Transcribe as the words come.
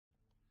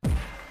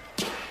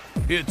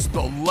It's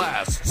the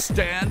Last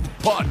Stand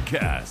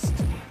Podcast.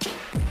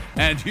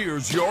 And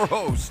here's your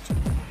host,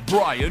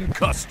 Brian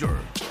Custer.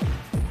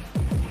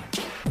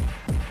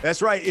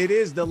 That's right. It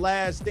is the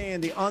Last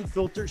Stand, the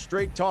unfiltered,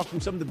 straight talk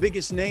from some of the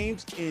biggest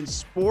names in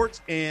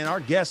sports. And our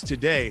guest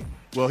today,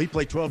 well, he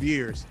played 12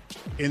 years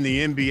in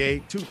the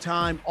NBA,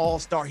 two-time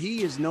All-Star.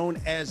 He is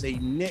known as a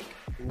Knick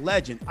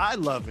legend. I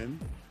love him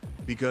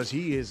because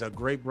he is a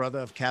great brother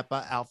of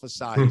Kappa Alpha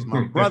Psi. He's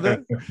my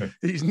brother.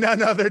 He's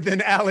none other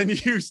than Allan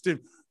Houston.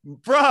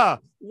 Bruh,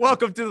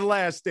 welcome to the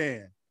Last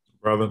Stand.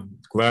 Brother,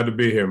 glad to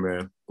be here,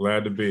 man.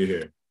 Glad to be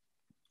here.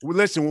 Well,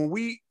 listen,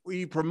 when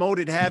we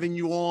promoted having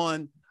you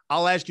on,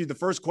 I'll ask you the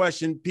first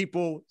question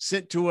people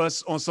sent to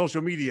us on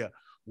social media.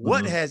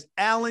 What has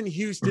Allan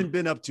Houston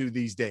been up to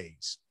these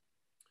days?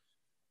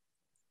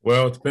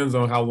 Well, it depends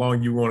on how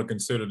long you want to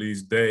consider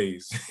these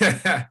days.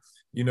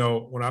 You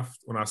know, when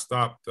I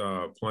stopped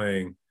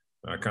playing,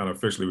 I kind of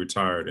officially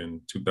retired in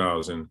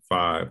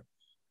 2005.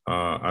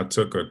 I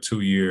took a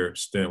 2-year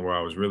stint where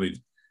I was really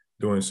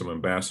doing some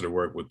ambassador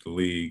work with the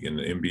league and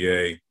the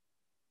NBA.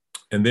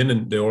 And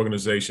then the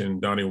organization,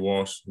 Donnie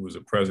Walsh, who was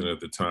the president at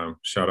the time,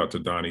 shout out to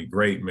Donnie,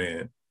 great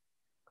man,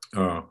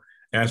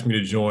 asked me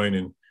to join.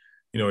 And,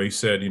 you know, he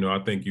said, you know, I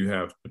think you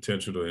have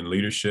potential in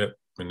leadership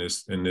in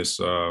this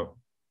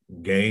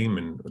game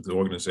and the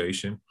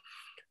organization.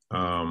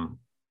 You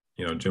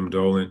know, Jim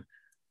Dolan,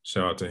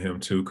 shout out to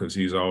him too, because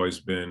he's always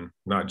been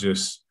not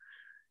just,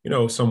 you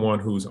know, someone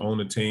who's on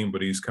the team,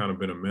 but he's kind of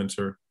been a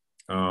mentor.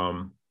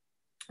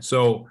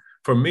 So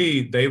for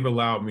me, they've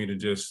allowed me to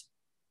just,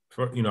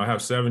 you know, I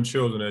have 7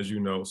 children, as you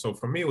know. So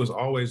for me, it was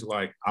always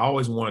like, I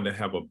always wanted to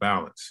have a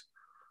balance.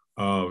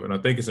 And I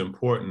think it's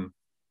important,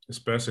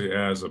 especially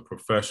as a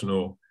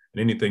professional in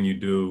anything you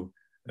do,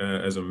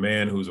 as a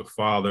man who's a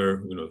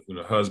father, you know,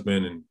 a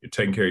husband, and you're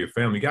taking care of your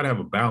family, you got to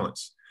have a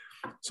balance.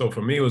 So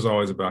for me, it was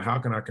always about how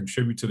can I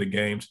contribute to the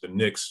game, to the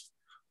Knicks,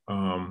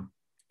 and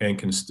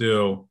can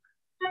still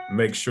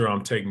make sure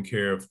I'm taking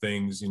care of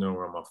things, you know,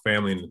 around my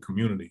family and the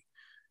community.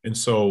 And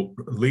so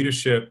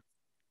leadership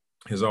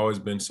has always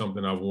been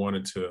something I've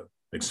wanted to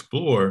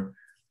explore.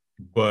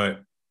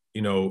 But,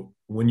 you know,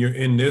 when you're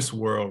in this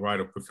world, right,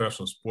 of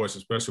professional sports,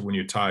 especially when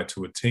you're tied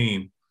to a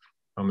team,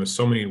 there's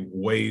so many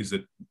ways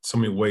that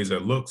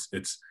looks.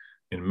 It's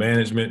in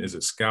management, is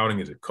it scouting,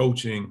 is it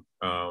coaching?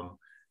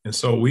 And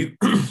so we've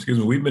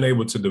been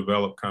able to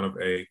develop kind of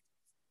a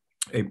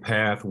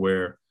path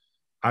where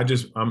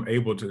I'm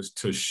able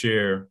to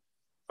share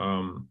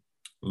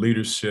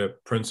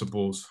leadership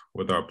principles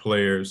with our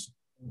players,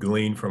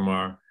 glean from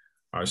our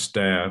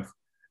staff,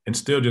 and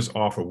still just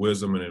offer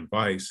wisdom and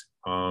advice.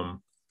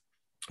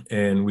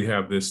 And we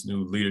have this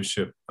new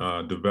leadership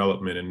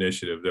development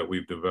initiative that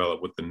we've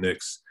developed with the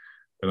Knicks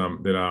that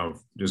I'm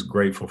just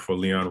grateful for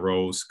Leon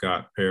Rose,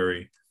 Scott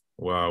Perry,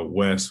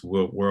 Worldwide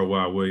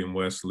William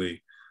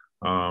Wesley.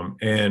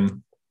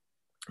 And,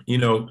 you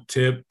know,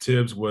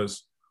 Tibbs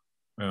was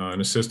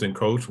an assistant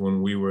coach when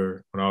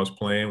I was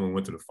playing, when we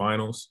went to the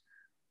finals.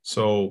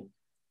 So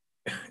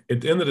at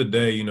the end of the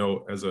day, you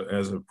know, as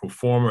a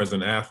performer, as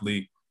an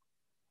athlete,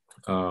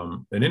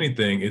 and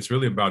anything, it's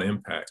really about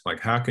impact.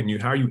 Like how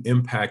are you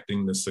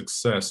impacting the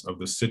success of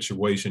the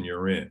situation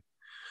you're in?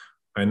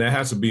 And that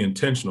has to be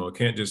intentional. It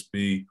can't just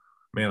be,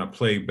 man, I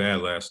played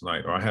bad last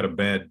night, or I had a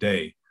bad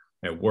day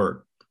at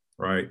work,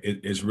 right?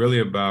 It's really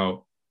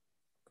about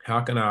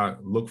how can I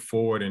look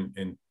forward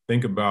and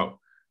think about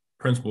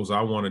principles I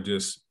want to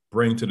just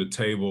bring to the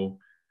table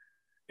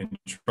and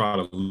try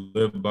to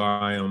live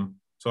by them.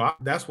 So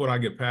that's what I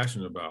get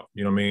passionate about,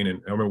 you know what I mean?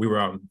 And I remember we were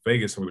out in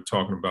Vegas and we were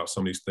talking about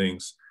some of these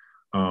things,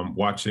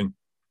 watching,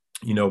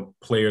 you know,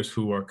 players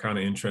who are kind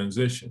of in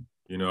transition,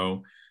 you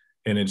know,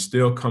 and it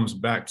still comes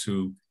back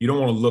to, you don't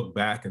want to look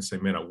back and say,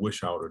 man, I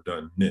wish I would have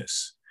done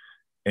this.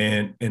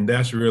 And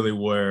that's really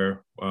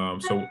where,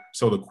 so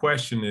the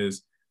question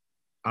is,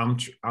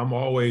 I'm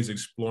always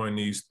exploring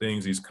these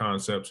things, these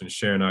concepts, and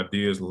sharing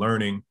ideas,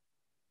 learning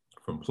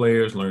from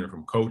players, learning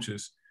from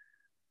coaches.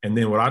 And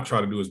then what I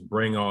try to do is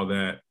bring all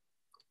that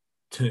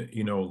to,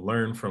 you know,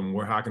 learn from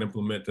how I can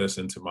implement this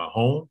into my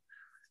home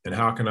and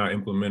how can I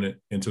implement it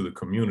into the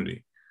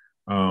community.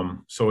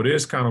 So it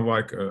is kind of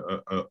like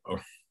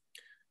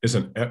it's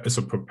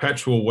a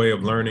perpetual way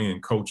of learning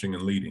and coaching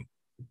and leading.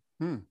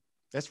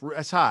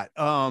 That's hot.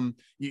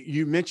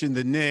 You mentioned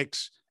the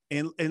Knicks.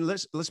 And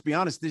let's be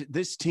honest,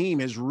 this team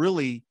has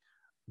really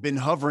been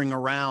hovering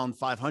around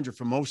 500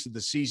 for most of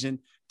the season.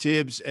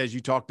 Tibbs, as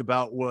you talked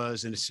about,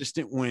 was an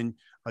assistant when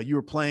you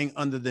were playing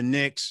under the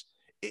Knicks.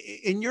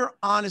 In your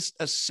honest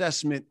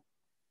assessment,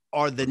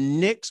 are the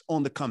Knicks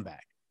on the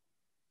comeback?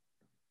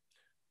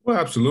 Well,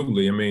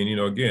 absolutely. I mean, you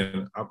know,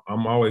 again,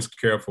 I'm always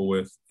careful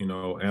with, you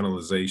know,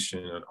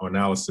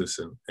 analysis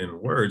and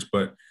words,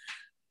 but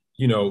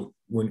you know,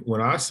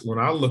 when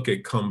I look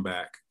at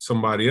comeback,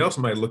 somebody else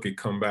might look at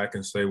comeback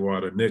and say, well,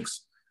 are the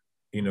Knicks,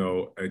 you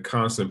know, a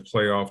constant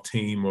playoff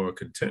team or a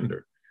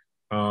contender?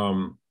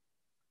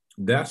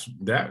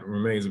 That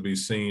remains to be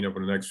seen over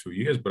the next few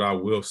years. But I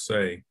will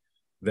say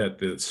that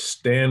the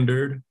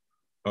standard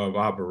of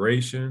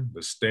operation,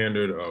 the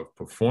standard of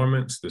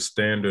performance, the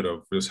standard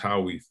of just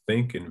how we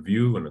think and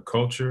view and the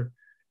culture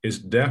is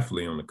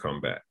definitely on the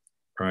comeback,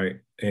 right?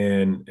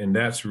 And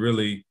that's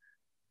really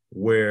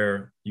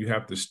where you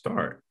have to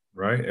start,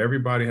 right?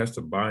 Everybody has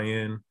to buy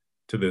in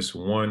to this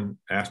one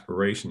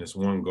aspiration, this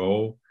one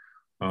goal.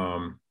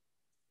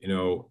 You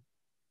know,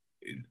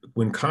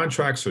 when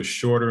contracts are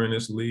shorter in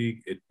this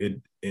league,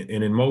 and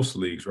in most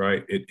leagues,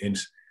 right, it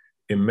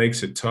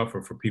makes it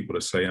tougher for people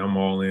to say, I'm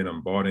all in,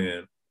 I'm bought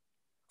in.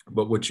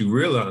 But what you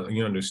realize,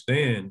 you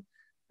understand,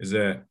 is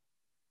that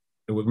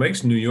what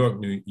makes New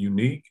York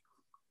unique,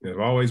 and I've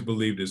always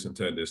believed this and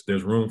said this,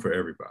 there's room for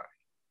everybody,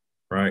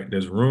 right?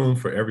 There's room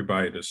for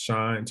everybody to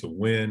shine, to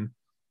win,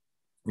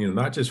 you know,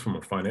 not just from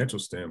a financial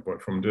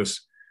standpoint, from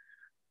just,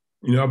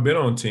 you know, I've been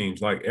on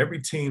teams, like every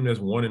team that's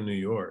won in New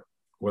York,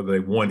 whether they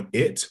won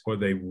it or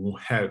they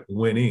had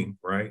winning,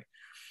 right?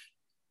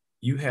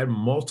 You had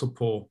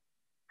multiple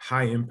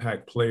high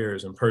impact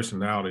players and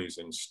personalities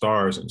and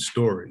stars and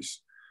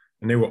stories,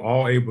 and they were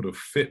all able to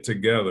fit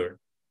together,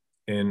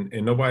 and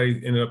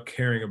nobody ended up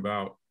caring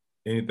about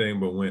anything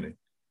but winning.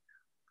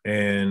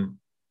 And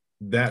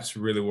that's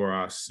really where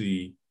I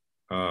see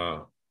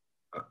a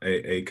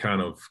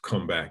kind of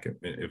comeback,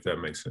 if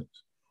that makes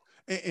sense.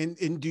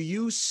 And do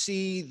you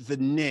see the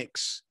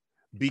Knicks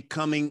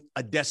becoming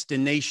a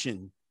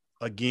destination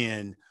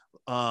again,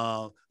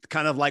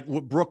 kind of like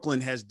what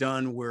Brooklyn has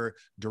done, where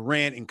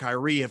Durant and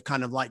Kyrie have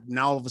kind of like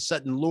now all of a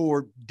sudden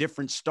lured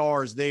different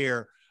stars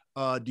there?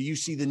 Do you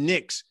see the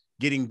Knicks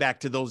getting back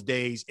to those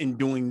days and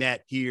doing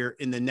that here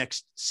in the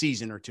next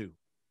season or two?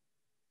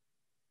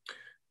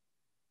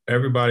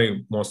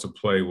 Everybody wants to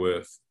play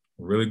with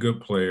really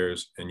good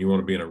players, and you want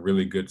to be in a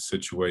really good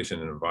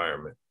situation and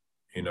environment,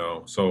 you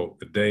know? So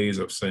the days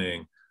of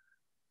saying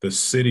the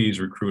city is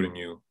recruiting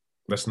you,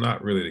 that's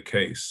not really the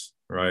case,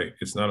 right?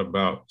 It's not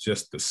about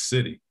just the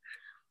city.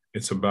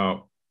 It's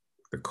about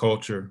the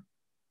culture.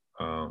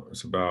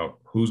 It's about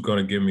who's going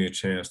to give me a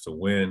chance to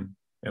win.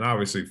 And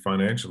obviously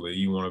financially,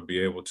 you want to be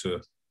able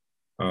to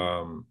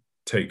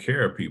take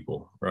care of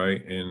people,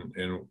 right?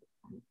 And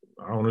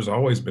owners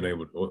always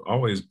been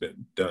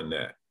done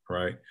that,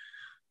 right?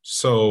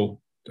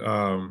 So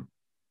I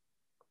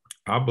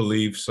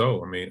believe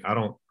so. I mean,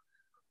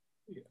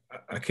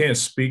 I can't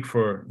speak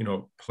for, you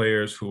know,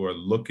 players who are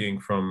looking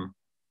from,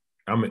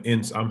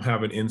 I'm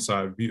having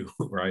inside view,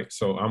 right?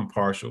 So I'm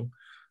partial.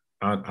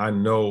 I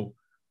know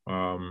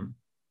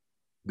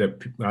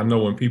that I know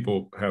when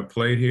people have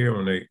played here,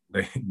 when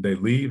they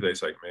leave, they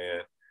say,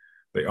 man,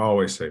 they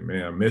always say,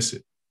 man, I miss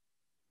it,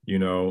 you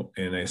know,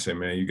 and they say,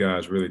 man, you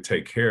guys really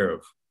take care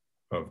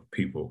of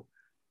people.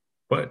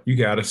 But you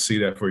got to see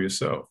that for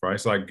yourself, right?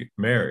 It's like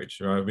marriage,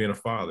 right? Being a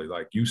father,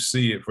 like you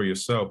see it for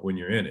yourself when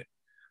you're in it,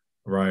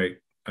 right?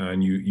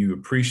 And you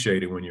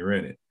appreciate it when you're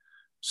in it.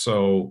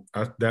 So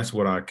that's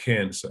what I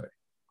can say.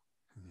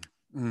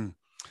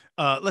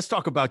 Let's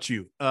talk about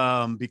you,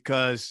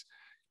 because,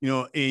 you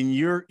know, in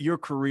your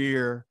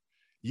career,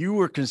 you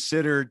were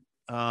considered,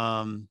 you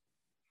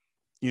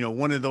know,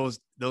 one of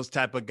those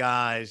type of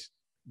guys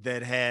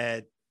that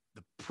had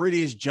the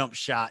prettiest jump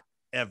shot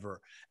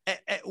ever.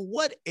 At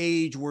what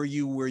age were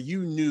you where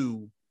you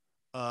knew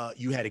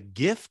you had a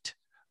gift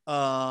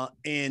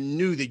and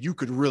knew that you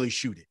could really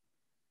shoot it?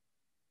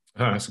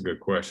 That's a good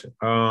question.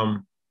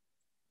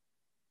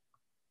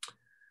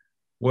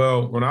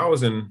 Well, when I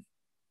was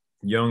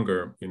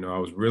younger, you know, I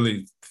was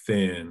really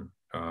thin.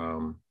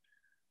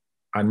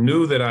 I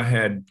knew that I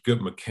had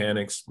good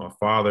mechanics. My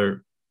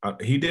father,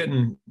 he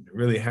didn't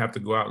really have to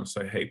go out and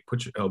say, hey,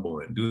 put your elbow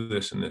in, do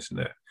this and this and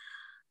that.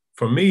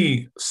 For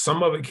me,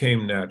 some of it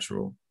came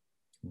natural,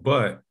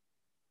 but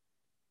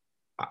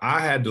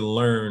I had to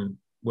learn.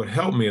 What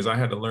helped me is I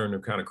had to learn to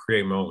kind of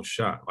create my own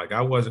shot. Like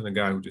I wasn't a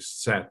guy who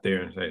just sat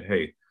there and said,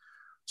 hey.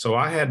 So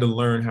I had to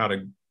learn how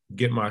to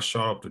get my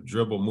shot off the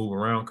dribble, move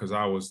around, because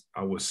I was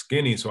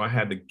skinny, so I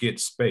had to get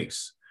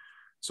space.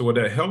 So what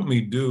that helped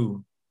me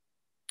do,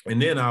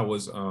 and then I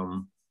was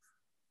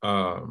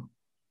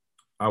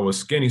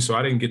skinny, so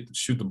I didn't get to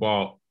shoot the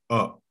ball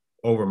up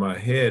over my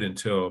head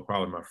until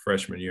probably my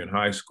freshman year in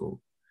high school.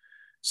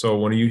 So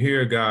when you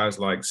hear guys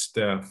like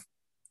Steph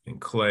and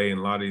Clay and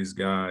a lot of these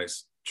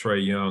guys,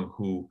 Trae Young,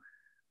 who,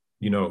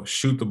 you know,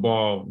 shoot the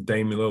ball,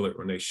 Damian Lillard,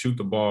 when they shoot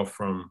the ball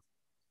from,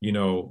 you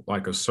know,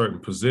 like a certain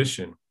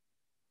position,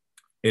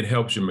 it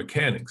helps your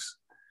mechanics.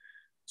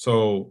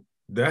 So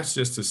that's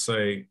just to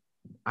say,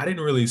 I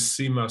didn't really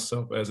see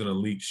myself as an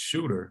elite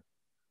shooter.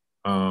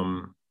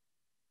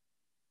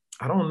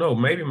 I don't know,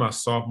 maybe my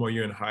sophomore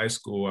year in high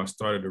school, I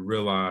started to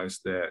realize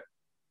that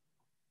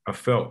I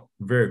felt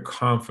very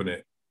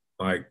confident.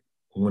 Like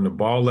when the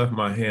ball left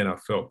my hand, I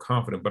felt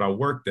confident, but I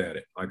worked at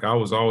it. Like I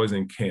was always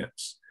in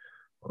camps.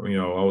 You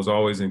know, I was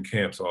always in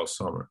camps all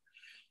summer.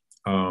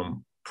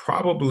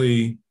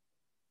 Probably,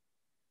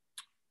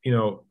 you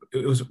know,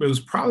 it was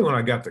probably when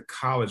I got to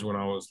college when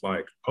I was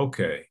like,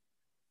 okay,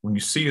 when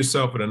you see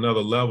yourself at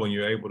another level and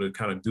you're able to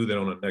kind of do that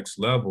on the next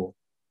level.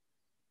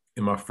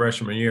 In my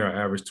freshman year,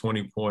 I averaged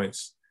 20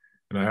 points,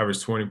 and I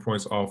averaged 20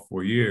 points all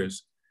 4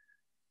 years.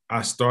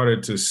 I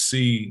started to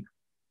see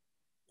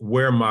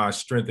where my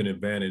strength and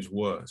advantage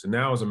was. And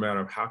now it's a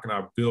matter of how can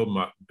I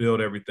build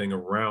everything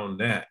around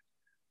that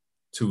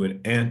to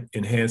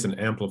enhance and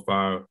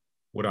amplify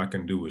what I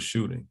can do with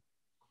shooting.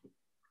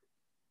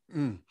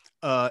 And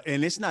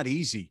it's not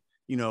easy,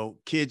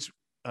 kids,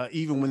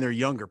 even when they're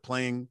younger,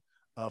 playing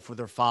for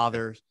their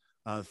fathers,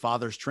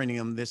 fathers training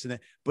them this and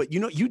that. But,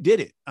 you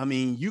did it. I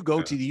mean, you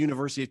go to the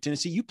University of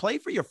Tennessee, you play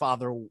for your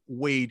father,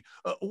 Wade.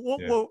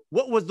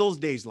 What was those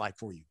days like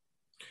for you?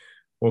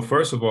 Well,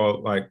 first of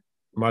all, like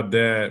my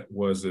dad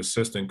was the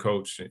assistant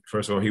coach.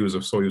 First of all, he was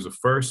the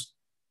first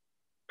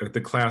at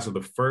the class of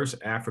the first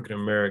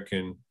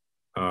African-American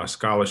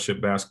scholarship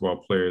basketball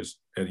players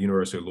at the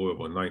University of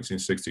Louisville in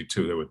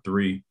 1962. There were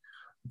three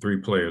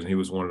players, and he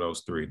was one of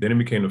those three. Then he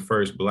became the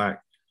first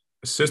Black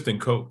assistant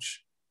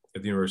coach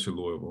at the University of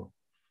Louisville.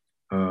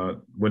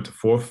 Went to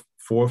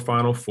four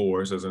Final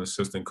Fours as an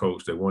assistant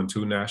coach. They won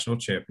 2 national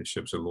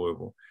championships at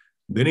Louisville.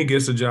 Then he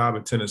gets a job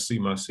at Tennessee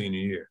my senior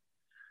year.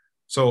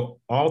 So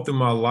all through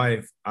my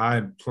life,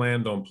 I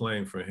planned on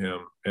playing for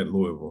him at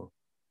Louisville.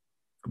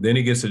 Then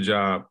he gets a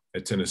job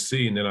at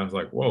Tennessee, and then I was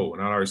like, whoa,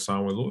 and I already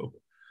signed with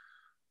Louisville.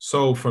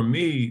 So for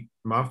me,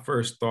 my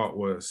first thought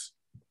was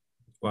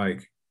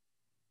like,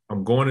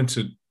 I'm going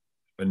into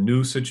a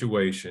new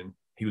situation.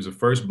 He was the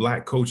first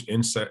Black coach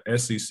in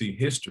SEC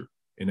history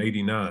in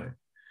 '89.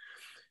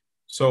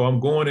 So I'm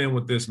going in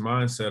with this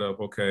mindset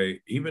of, okay,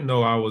 even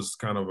though I was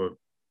kind of a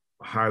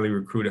highly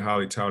recruited,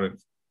 highly touted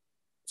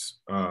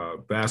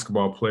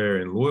basketball player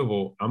in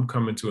Louisville, I'm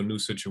coming to a new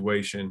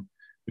situation,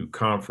 new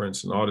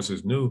conference, and all this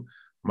is new.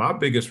 My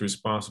biggest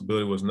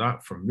responsibility was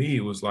not for me.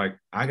 It was like,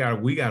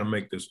 we got to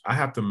make this, I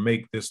have to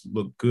make this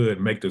look good,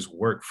 make this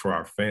work for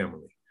our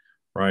family,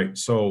 right?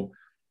 So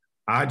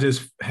I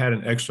just had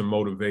an extra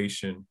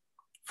motivation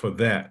for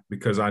that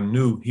because I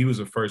knew he was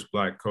the first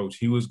Black coach.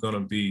 He was going to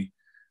be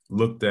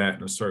looked at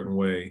in a certain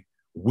way.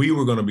 We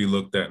were going to be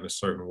looked at in a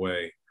certain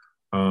way.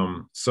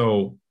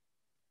 So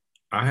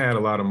I had a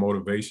lot of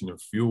motivation and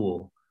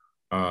fuel.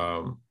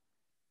 Our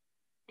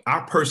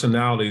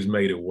personalities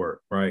made it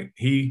work, right?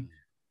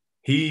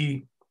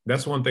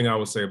 That's one thing I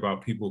would say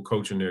about people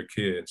coaching their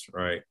kids,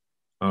 right?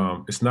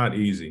 It's not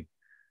easy.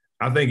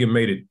 I think it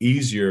made it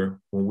easier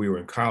when we were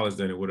in college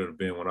than it would have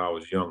been when I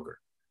was younger,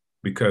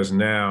 because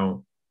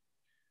now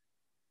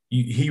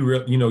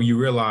you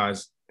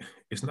realize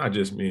it's not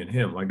just me and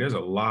him. Like there's a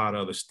lot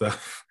of other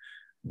stuff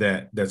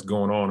that's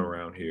going on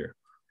around here.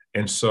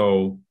 And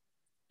so,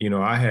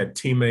 I had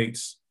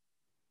teammates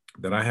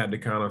that I had to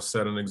kind of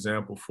set an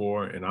example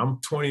for, and I'm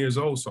 20 years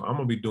old, so I'm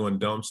gonna be doing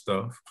dumb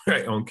stuff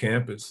right on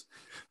campus.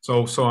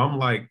 So I'm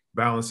like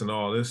balancing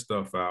all this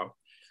stuff out.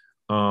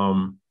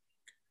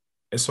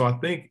 And so I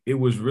think it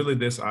was really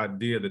this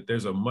idea that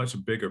there's a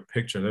much bigger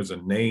picture. There's a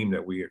name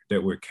that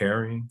we're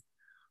carrying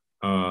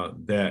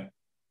that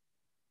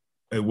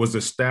it was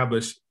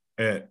established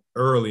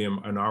early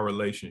in our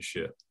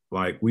relationship.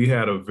 Like we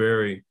had a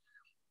very,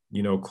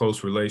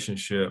 close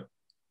relationship.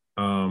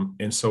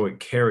 And so it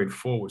carried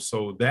forward.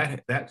 So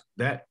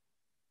that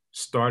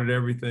started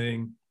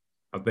everything.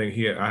 I think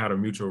I had a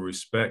mutual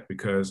respect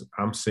because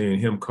I'm seeing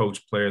him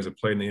coach players that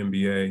played in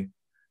the NBA,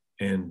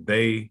 and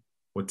they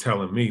were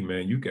telling me,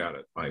 man, you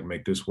gotta like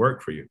make this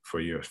work for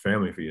your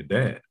family, for your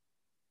dad.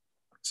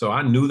 So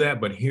I knew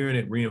that, but hearing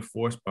it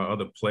reinforced by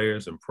other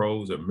players and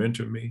pros that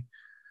mentored me,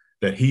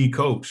 that he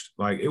coached,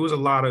 like it was a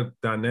lot of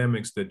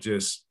dynamics that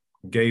just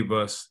gave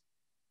us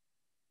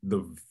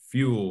the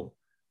fuel.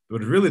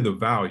 But really the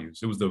values.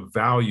 It was the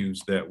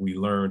values that we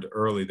learned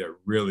early that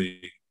really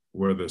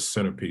were the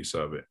centerpiece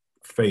of it.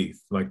 Faith,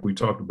 like we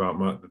talked about,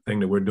 the thing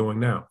that we're doing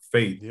now.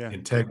 Faith,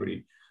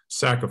 integrity,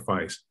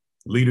 sacrifice,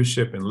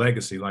 leadership, and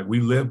legacy. Like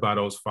we live by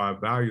those 5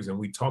 values, and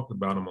we talked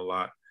about them a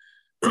lot.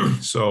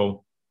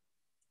 So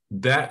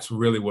that's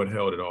really what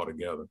held it all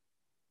together.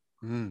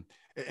 And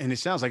it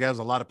sounds like that was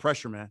a lot of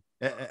pressure, man.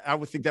 I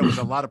would think that was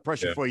a lot of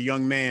pressure for a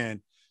young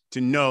man to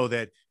know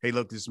that, hey,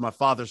 look, this is my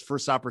father's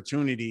first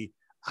opportunity.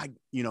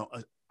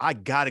 I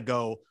gotta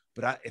go,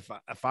 but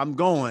if I'm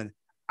going,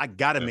 I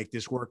gotta make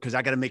this work because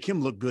I gotta make him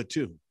look good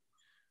too.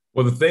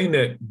 Well, the thing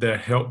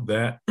that helped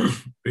that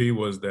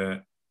was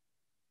that,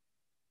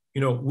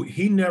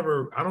 he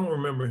never. I don't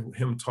remember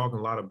him talking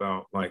a lot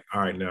about like, all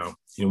right, now,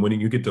 when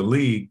you get to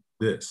league,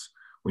 this.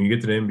 When you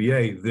get to the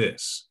NBA,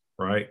 this.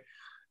 Right.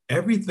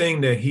 Everything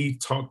that he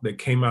talked that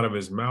came out of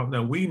his mouth.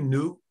 Now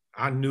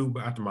I knew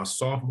after my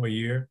sophomore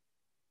year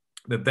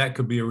that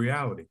could be a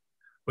reality.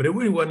 But it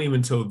really wasn't even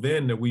until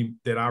then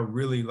that I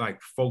really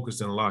like focused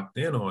and locked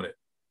in on it.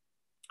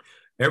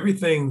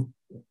 Everything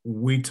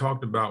we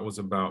talked about was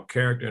about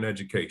character and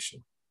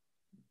education,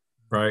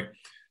 right?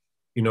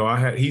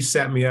 He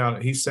sat me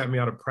out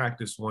of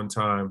practice one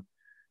time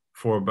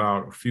for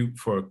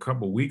a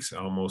couple of weeks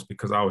almost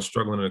because I was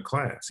struggling in a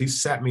class. He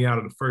sat me out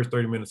of the first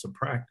 30 minutes of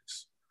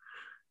practice.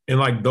 And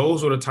like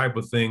those were the type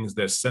of things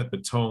that set the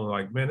tone.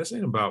 Like, man, this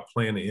ain't about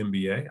playing the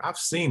NBA. I've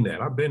seen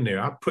that. I've been there.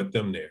 I put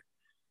them there.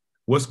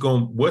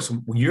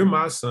 You're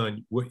my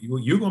son, what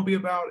you're going to be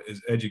about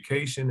is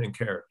education and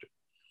character.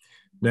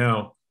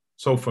 Now,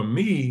 so for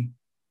me,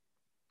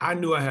 I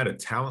knew I had a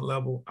talent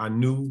level. I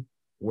knew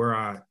where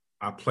I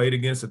played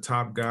against the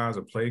top guys.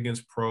 I played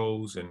against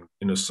pros and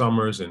in the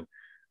summers, and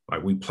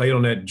like we played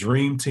on that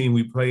dream team.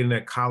 We played in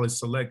that college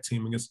select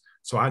team against.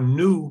 So I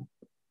knew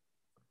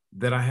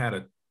that I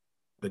had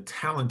the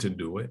talent to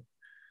do it.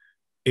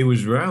 It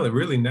was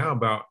really now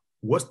about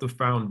what's the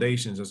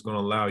foundations that's going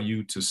to allow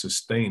you to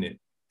sustain it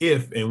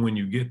if and when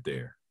you get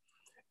there.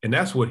 And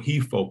that's what he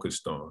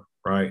focused on,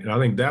 right? And I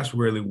think that's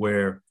really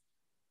where,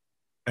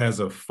 as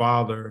a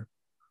father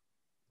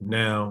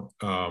now,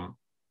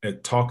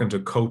 at talking to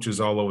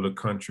coaches all over the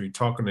country,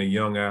 talking to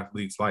young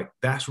athletes, like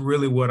that's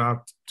really what I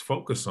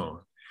focus on.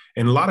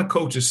 And a lot of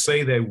coaches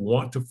say they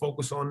want to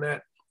focus on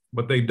that,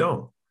 but they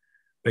don't.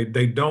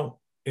 They don't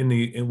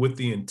with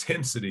the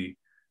intensity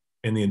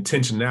and the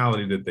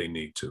intentionality that they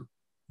need to.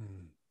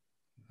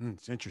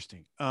 It's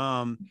interesting.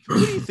 What do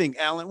you think,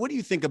 Alan? What do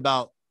you think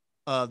about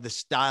the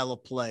style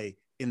of play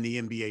in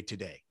the NBA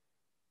today?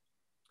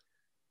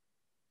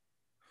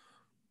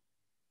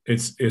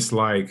 It's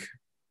like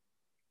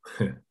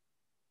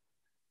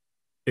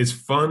it's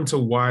fun to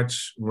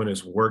watch when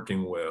it's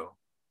working well,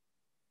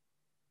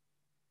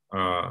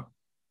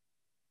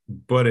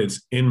 but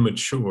it's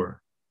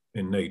immature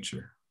in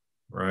nature,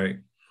 right?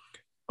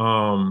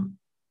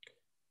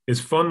 It's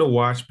fun to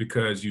watch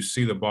because you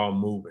see the ball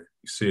moving,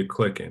 you see it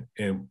clicking,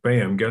 and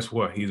bam, guess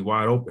what? He's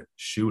wide open.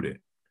 Shoot it.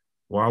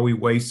 Why are we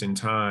wasting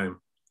time,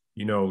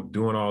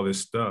 doing all this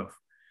stuff?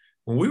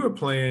 When we were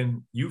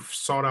playing, you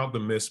sought out the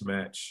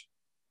mismatch.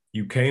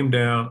 You came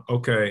down,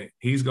 okay,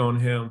 he's going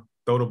to him,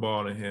 throw the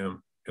ball to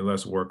him, and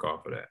let's work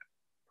off of that,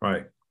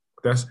 right?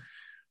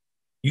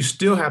 You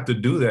still have to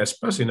do that,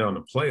 especially now in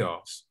the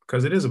playoffs,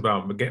 because it's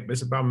about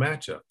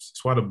matchups.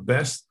 It's why the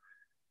best,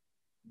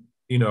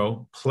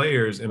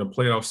 players in a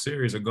playoff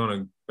series are going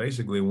to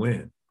basically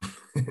win,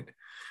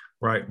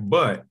 right?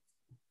 But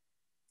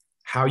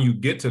how you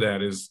get to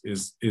that is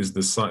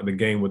the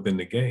game within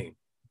the game,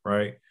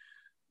 right?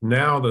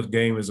 Now the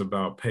game is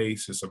about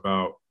pace. It's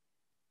about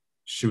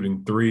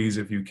shooting threes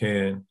if you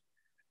can.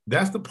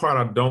 That's the part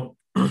I don't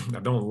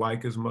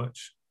like as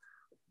much,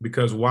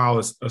 because while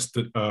it's a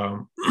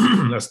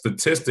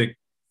statistic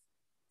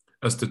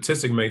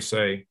may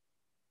say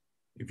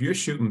if you're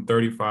shooting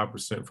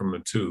 35% from the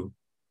two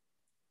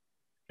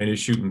and you're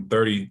shooting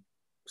 36%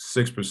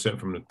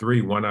 from the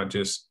three, why not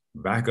just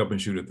back up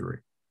and shoot a three?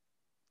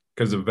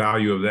 Because the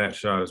value of that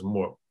shot is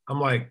more. I'm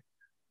like,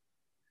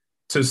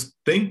 to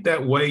think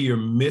that way, you're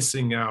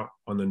missing out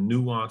on the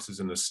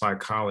nuances and the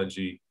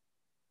psychology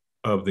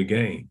of the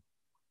game,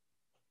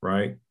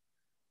 right?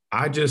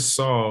 I just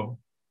saw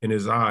in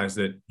his eyes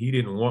that he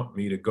didn't want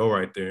me to go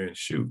right there and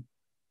shoot,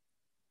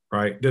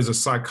 right? There's a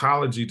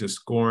psychology to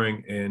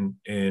scoring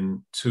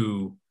and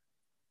to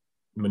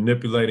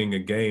manipulating a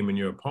game in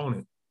your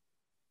opponent.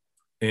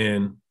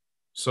 And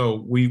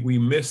so we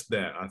missed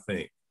that, I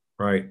think,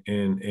 right?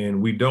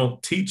 And we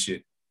don't teach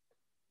it.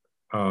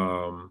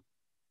 And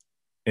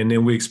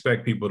then we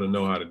expect people to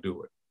know how to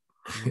do it.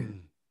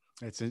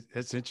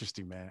 That's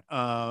interesting, man.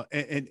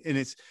 And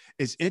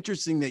it's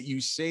interesting that you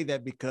say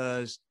that,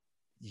 because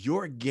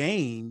your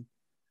game,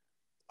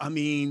 I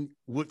mean,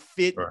 would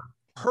fit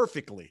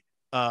perfectly.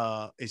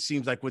 It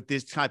seems like with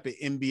this type of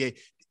NBA.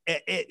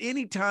 At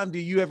any time, do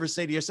you ever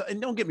say to yourself, and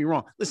don't get me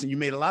wrong, listen, you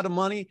made a lot of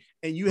money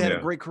and you had a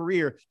great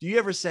career. Do you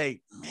ever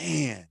say,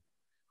 man,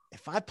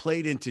 if I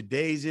played in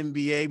today's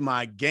NBA,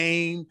 my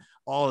game,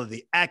 all of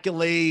the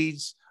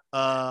accolades,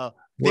 they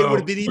would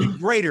have been even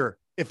greater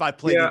if I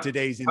played in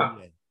today's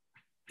NBA?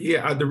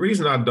 The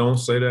reason I don't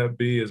say that,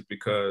 B, is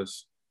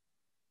because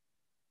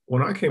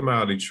when I came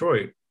out of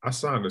Detroit, I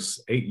signed an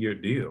 8-year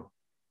deal,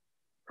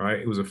 right?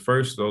 It was the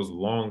first of those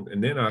long,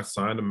 and then I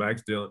signed a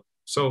max deal.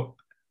 So,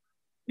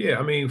 yeah,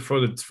 I mean, for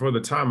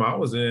the time I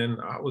was in,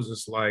 I was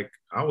just like,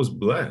 I was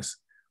blessed.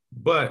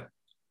 But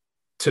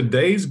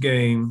today's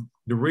game,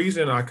 the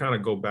reason I kind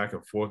of go back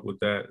and forth with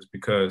that is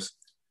because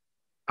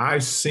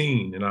I've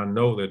seen and I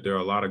know that there are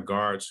a lot of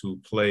guards who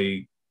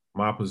play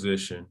my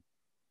position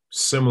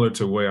similar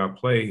to where I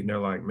played, and they're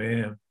like,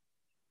 man,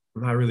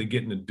 I'm not really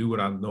getting to do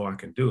what I know I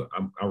can do.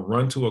 I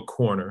run to a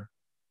corner,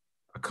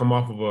 I come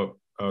off of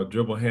a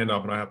dribble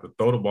handoff, and I have to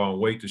throw the ball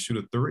and wait to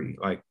shoot a three.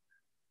 Like,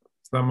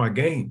 it's not my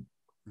game.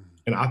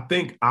 And I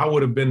think I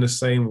would have been the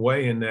same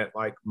way, in that,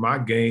 like, my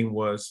game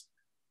was,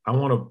 I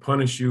want to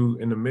punish you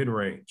in the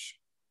mid-range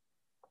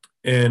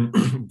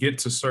and get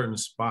to certain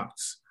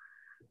spots.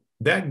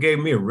 That gave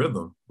me a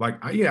rhythm.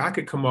 Like, I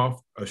could come off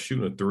a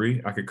shooting a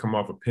three. I could come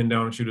off a pin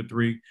down and shoot a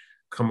three,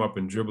 come up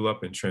and dribble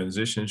up and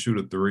transition, shoot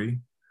a three.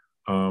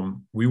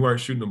 We weren't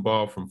shooting the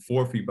ball from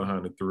 4 feet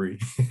behind the three,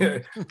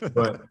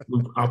 but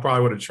I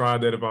probably would have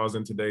tried that if I was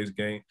in today's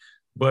game.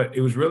 But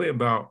it was really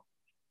about,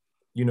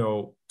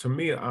 to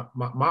me, I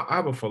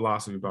have a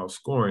philosophy about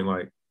scoring.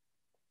 Like,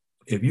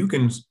 if you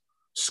can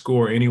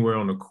score anywhere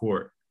on the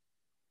court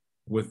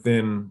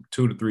within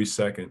 2 to 3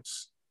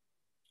 seconds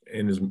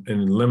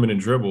and limited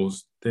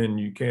dribbles, then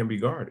you can be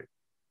guarded.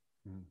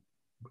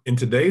 In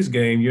today's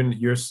game, you're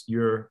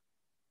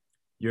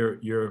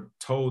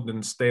told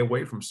to stay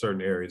away from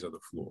certain areas of the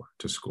floor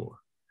to score.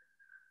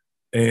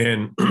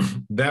 And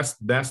that's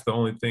the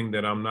only thing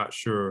that I'm not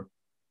sure.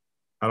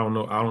 I don't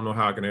know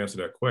how I can answer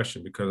that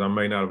question, because I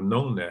may not have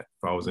known that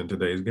if I was in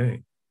today's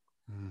game.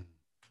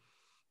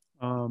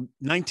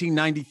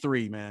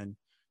 1993, man.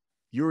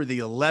 You were the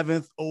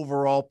 11th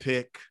overall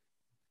pick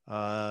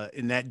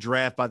in that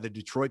draft by the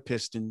Detroit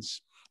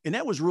Pistons. And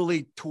that was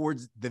really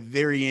towards the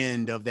very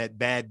end of that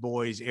Bad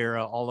Boys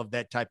era, all of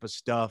that type of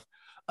stuff.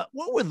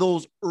 What were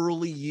those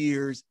early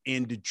years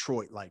in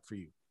Detroit like for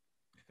you?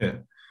 Yeah.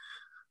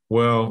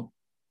 Well,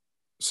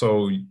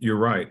 so you're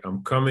right.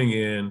 I'm coming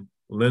in,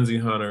 Lindsey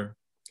Hunter,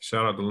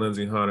 shout out to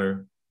Lindsey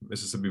Hunter,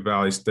 Mississippi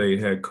Valley State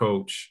head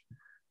coach,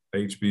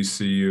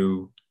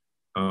 HBCU.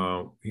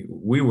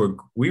 We were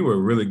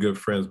really good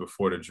friends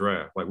before the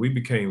draft. Like, we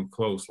became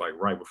close like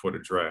right before the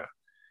draft.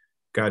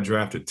 Got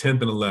drafted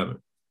 10th and 11th.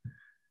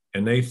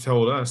 And they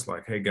told us,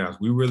 like, hey guys,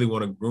 we really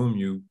want to groom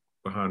you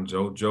behind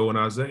Joe and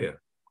Isaiah.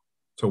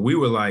 So we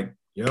were like,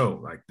 yo,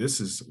 like,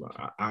 this is,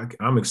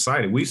 I'm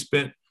excited. We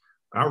spent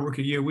our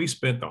rookie year, we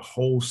spent the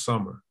whole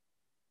summer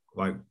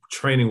like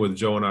training with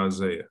Joe and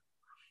Isaiah.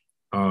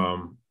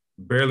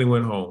 Barely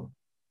went home.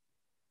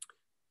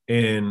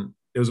 And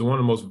it was one of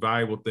the most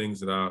valuable things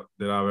that I've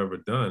ever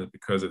done,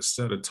 because it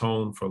set a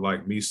tone for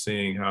like me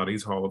seeing how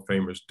these Hall of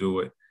Famers do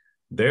it.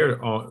 They're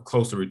all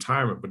close to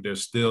retirement, but they're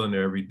still in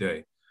there every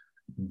day,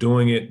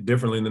 doing it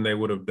differently than they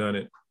would have done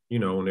it,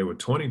 when they were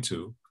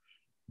 22,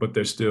 but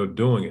they're still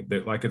doing it.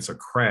 They're, like, it's a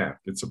craft.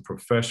 It's a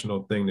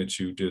professional thing that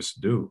you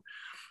just do.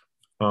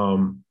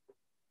 And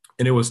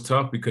it was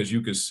tough because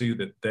you could see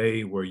that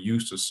they were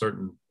used to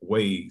certain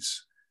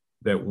ways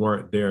that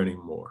weren't there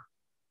anymore.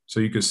 So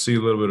you could see a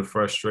little bit of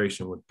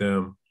frustration with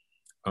them.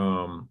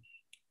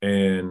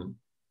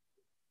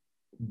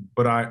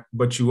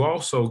 But you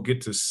also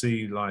get to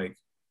see, like,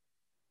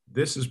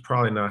 this is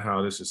probably not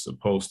how this is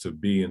supposed to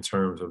be, in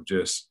terms of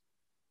just,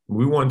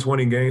 we won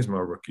 20 games my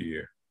rookie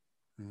year.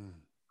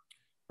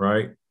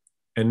 Right.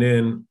 And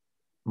then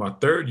my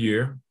third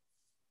year,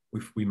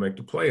 we make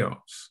the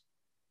playoffs.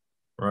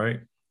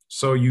 Right.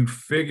 So you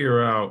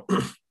figure out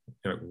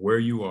where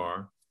you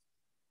are.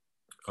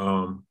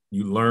 You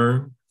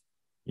learn,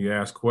 you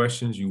ask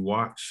questions, you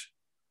watch,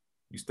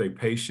 you stay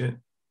patient,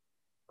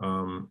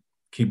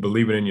 keep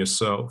believing in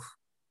yourself,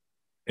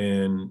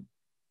 and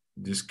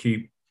just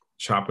keep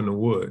chopping the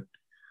wood.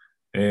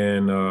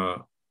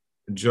 And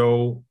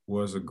Joe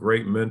was a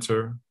great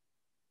mentor.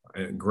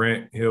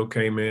 Grant Hill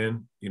came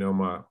in,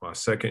 my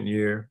second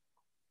year.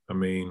 I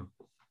mean,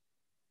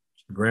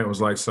 Grant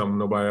was like something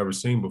nobody ever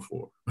seen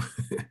before.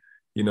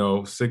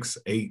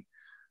 6'8",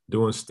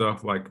 doing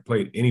stuff like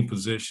played any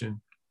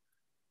position.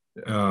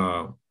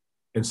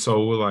 And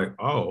so we're like,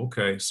 oh,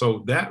 okay.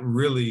 So that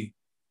really,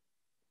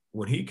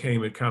 when he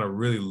came, it kind of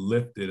really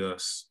lifted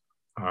us,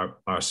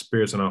 our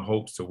spirits and our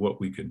hopes to what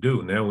we could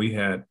do. Now we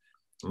had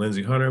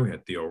Lindsey Hunter, we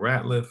had Theo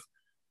Ratliff,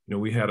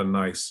 we had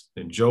and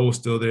Joe was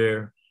still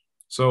there.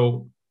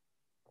 So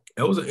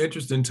it was an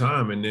interesting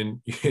time. And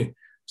then,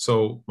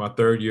 so my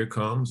third year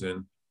comes,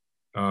 and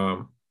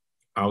I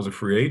was a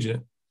free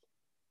agent,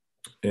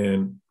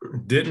 and I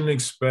did not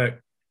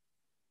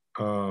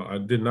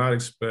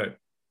expect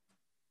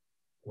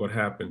what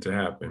happened to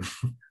happen.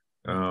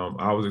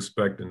 I was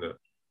expecting to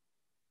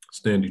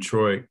stay in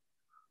Detroit.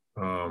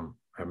 I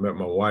met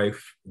my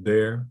wife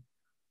there.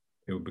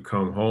 It would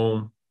become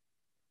home.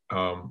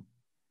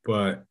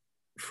 But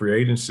free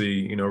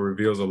agency,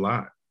 reveals a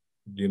lot,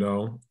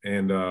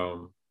 and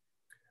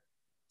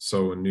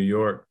so in New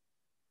York,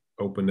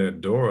 opened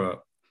that door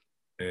up,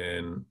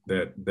 and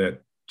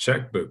that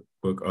checkbook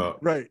up.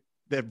 Right.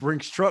 That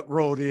Brinks truck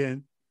rolled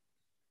in.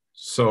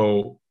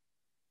 So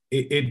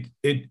I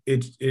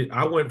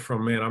went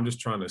from, man, I'm just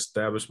trying to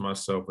establish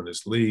myself in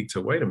this league,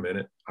 to, wait a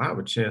minute, I have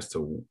a chance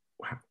to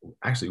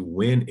actually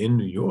win in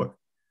New York.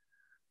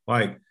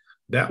 Like,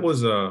 that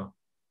was the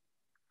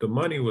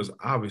money was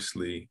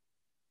obviously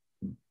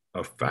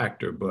a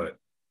factor, but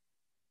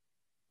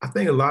I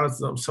think a lot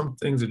of some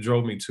things that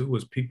drove me too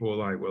was people were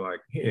like,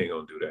 he ain't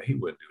gonna do that. He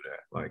wouldn't do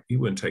that. Like, he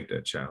wouldn't take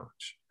that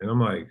challenge. And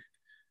I'm like,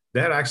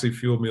 that actually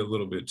fueled me a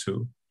little bit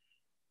too.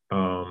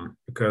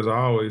 Because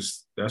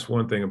that's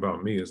one thing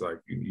about me, is like,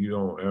 you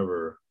don't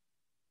ever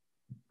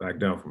back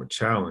down from a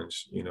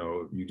challenge.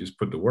 You just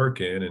put the work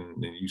in,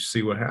 and you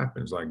see what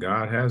happens. Like,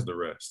 God has the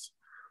rest,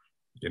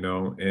 and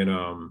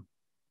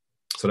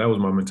so that was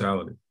my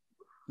mentality.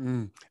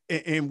 And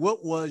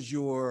what was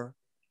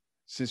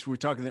since we're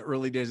talking the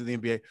early days of the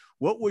NBA,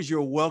 what was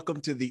your welcome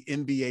to the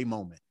NBA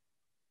moment?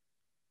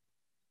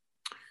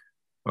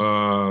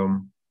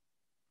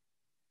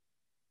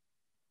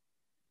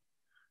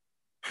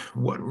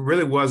 What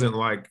really wasn't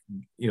like,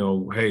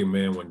 hey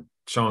man, when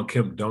Sean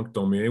Kemp dunked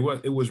on me,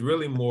 it was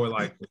really more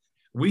like,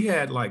 we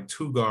had like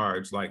two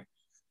guards. Like,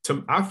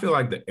 I feel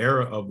like the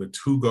era of the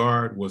two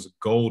guard was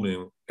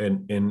golden.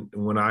 And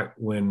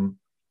when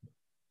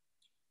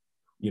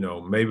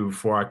maybe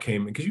before I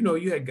came in, because,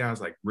 you had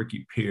guys like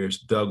Ricky Pierce,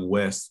 Doug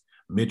West,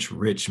 Mitch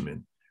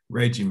Richmond,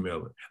 Reggie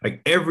Miller.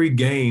 Like, every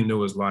game there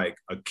was like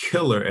a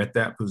killer at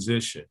that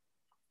position,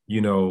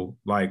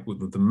 like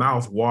with the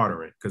mouth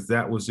watering, because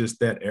that was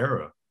just that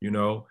era. you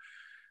know?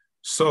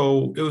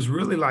 So it was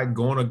really like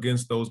going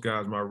against those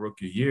guys my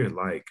rookie year.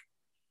 Like,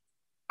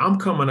 I'm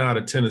coming out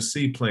of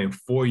Tennessee playing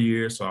 4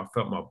 years, so I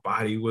felt my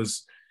body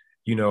was,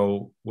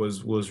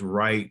 was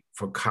right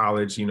for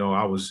college.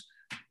 I was,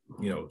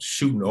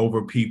 shooting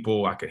over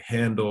people I could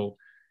handle.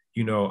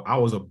 I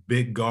was a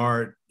big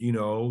guard,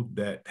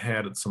 that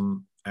had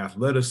some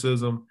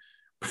athleticism.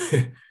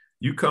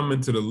 You come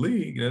into the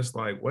league and it's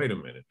like, wait a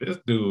minute, this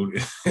dude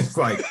is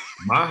like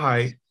my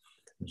height,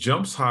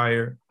 jumps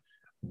higher,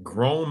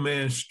 grown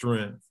man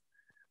strength,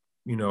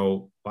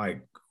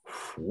 like,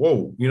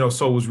 whoa,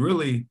 so it was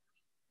really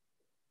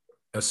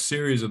a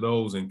series of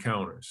those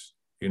encounters,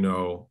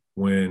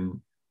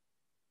 when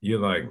you're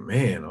like,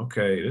 man,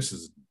 okay, this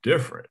is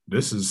different.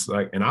 This is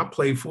like, and I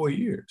played 4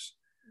 years,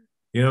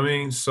 you know what I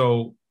mean?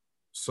 So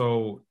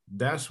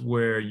that's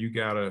where you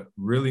gotta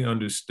really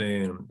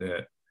understand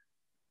that,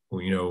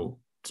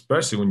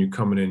 especially when you're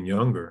coming in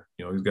younger,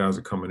 these guys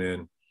are coming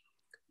in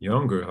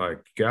younger, like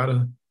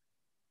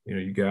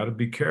you gotta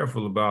be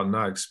careful about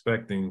not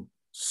expecting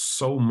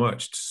so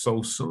much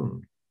so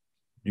soon.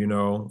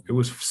 It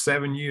was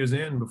 7 years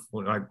in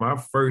before, like my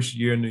first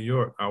year in New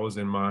York, I was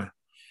in my,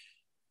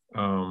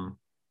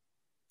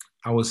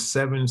 I was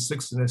 7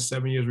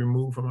 years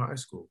removed from high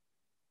school.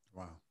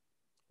 Wow.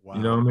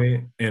 You know what I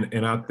mean?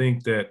 And I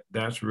think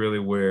that's really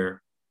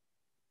where,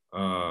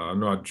 I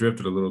know I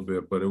drifted a little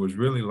bit, but it was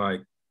really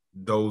like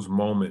those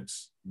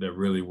moments that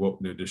really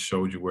that just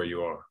showed you where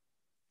you are.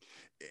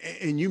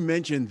 And you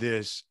mentioned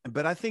this,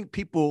 but I think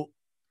people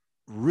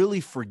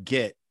really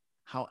forget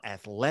how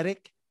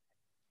athletic,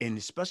 and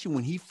especially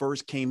when he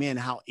first came in,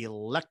 how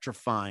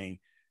electrifying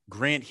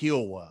Grant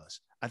Hill was.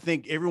 I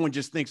think everyone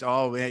just thinks,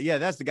 oh, yeah,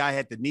 that's the guy who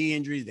had the knee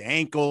injuries, the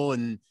ankle,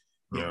 and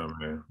yeah,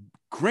 man.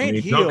 Grant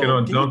Hill.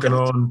 He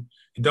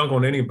dunked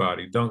on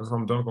anybody. Dunk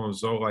on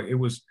Zoe. Like it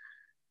was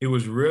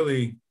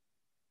really,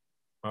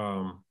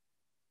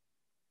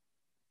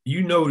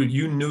 you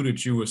knew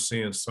that you were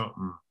seeing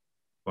something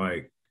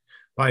like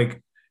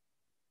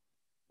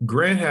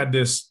Grant had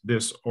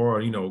this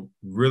aura,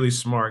 really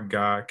smart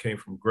guy, came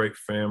from great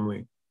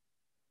family.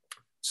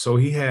 So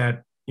he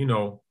had,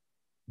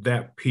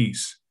 that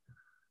piece.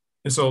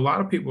 And so a lot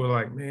of people are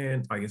like,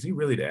 man, like, is he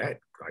really that?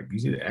 Like,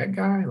 is he that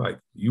guy? Like,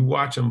 you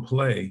watch him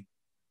play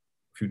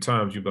a few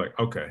times, you'd be like,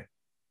 okay,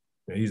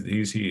 he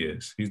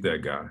is. He's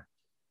that guy,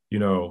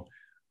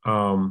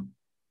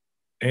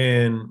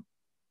 And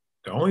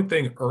the only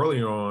thing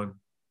early on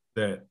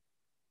that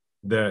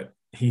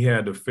he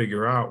had to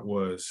figure out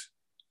was,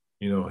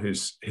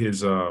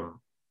 his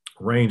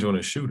range on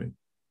his shooting,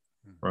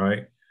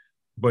 right?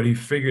 But he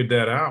figured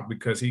that out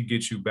because he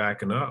gets you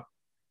backing up.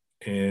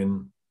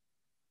 And,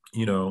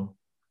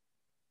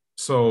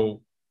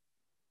 so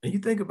and you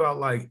think about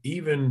like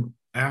even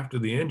after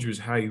the injuries,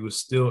 how he was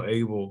still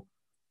able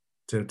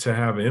to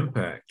have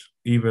impact,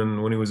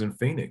 even when he was in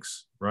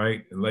Phoenix,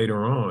 right? And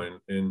later on.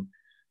 And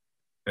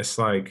it's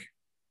like,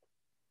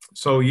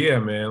 so yeah,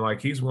 man,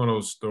 like he's one of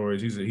those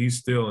stories. He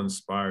still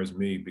inspires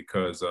me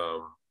because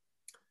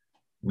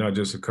not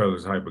just because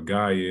of the type of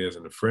guy he is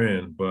and a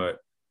friend, but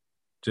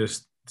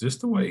just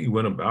the way he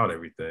went about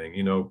everything.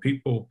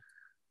 People,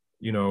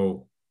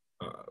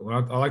 when I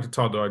like to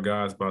talk to our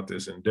guys about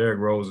this, and Derrick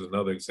Rose is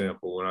another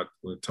example when I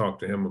talk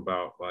to him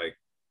about like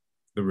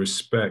the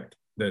respect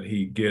that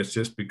he gets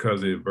just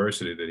because of the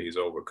adversity that he's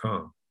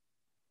overcome.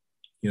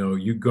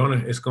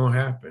 It's gonna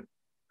happen.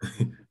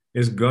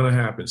 It's gonna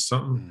happen.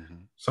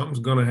 Something's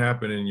gonna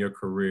happen in your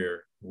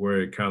career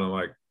where it kind of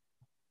like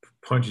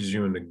punches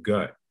you in the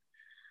gut,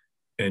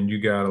 and you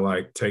gotta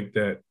like take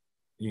that,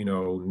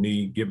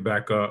 knee, get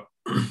back up,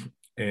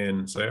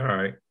 and say, all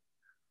right,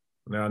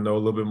 now I know a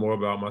little bit more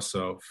about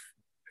myself,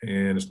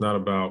 and it's not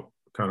about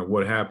kind of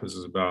what happens,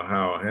 it's about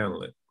how I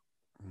handle it.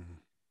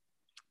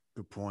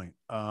 Good point.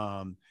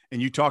 And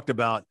you talked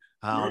about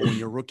how when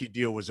your rookie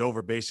deal was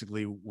over,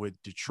 basically with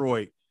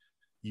Detroit,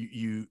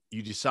 you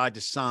decide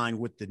to sign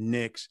with the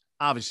Knicks.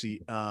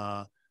 Obviously,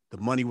 the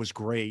money was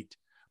great,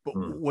 but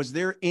was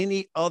there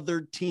any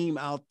other team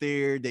out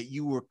there that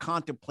you were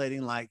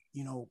contemplating, like,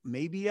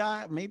 maybe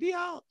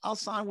I'll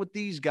sign with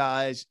these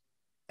guys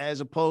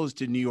as opposed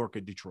to New York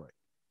or Detroit?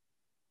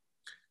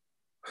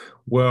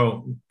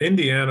 Well,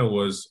 Indiana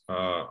was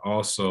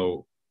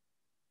also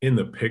in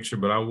the picture,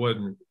 but I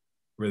wasn't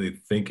really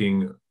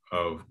thinking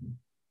of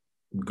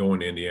going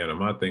to Indiana.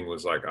 My thing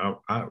was like,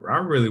 I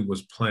really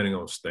was planning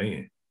on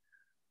staying.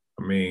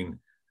 I mean,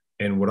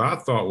 and what I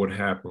thought would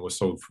happen was,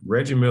 so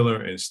Reggie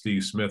Miller and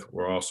Steve Smith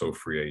were also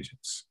free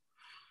agents.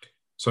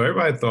 So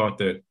everybody thought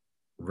that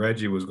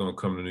Reggie was going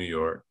to come to New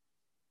York.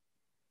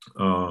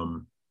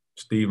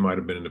 Steve might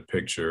have been in the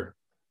picture,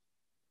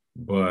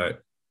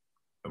 but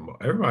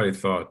everybody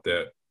thought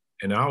that,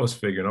 and I was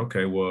figuring,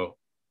 okay, well,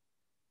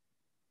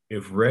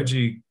 if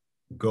Reggie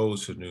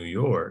goes to New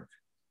York,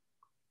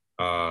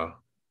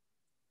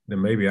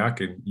 then maybe I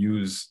could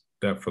use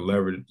that for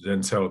leverage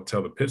and tell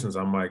the Pistons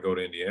I might go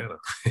to Indiana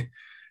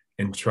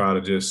and try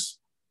to just,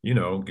 get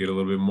a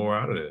little bit more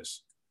out of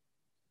this.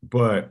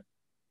 But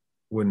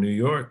when New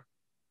York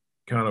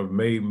kind of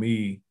made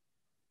me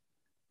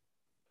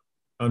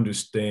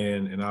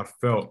understand, and I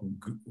felt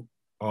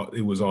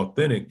it was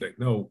authentic that,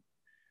 no,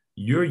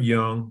 you're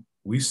young.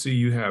 We see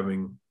you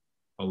having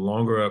a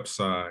longer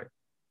upside.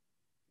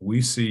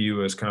 We see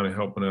you as kind of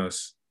helping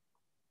us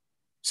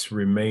to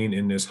remain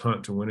in this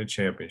hunt to win a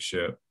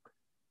championship.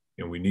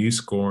 And we need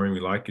scoring. We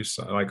like your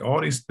side. Like, all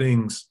these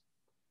things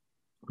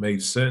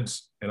made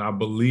sense. And I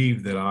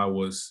believe that I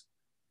was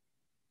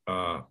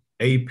a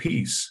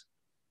piece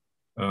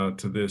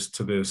to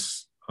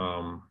this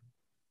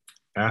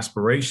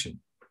aspiration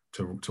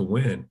to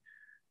win.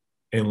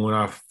 And when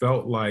I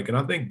felt like, and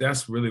I think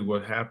that's really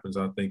what happens,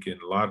 I think, in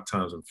a lot of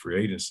times in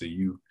free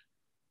agency,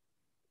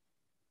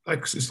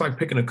 it's like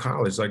picking a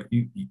college. Like,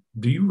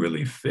 do you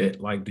really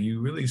fit? Like, do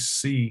you really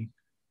see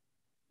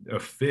a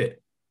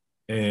fit?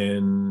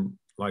 And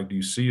like, do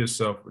you see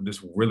yourself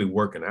just really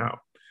working out?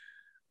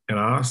 And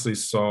I honestly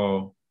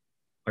saw,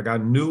 like, I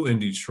knew in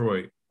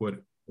Detroit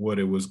what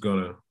it was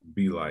gonna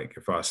be like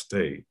if I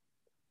stayed.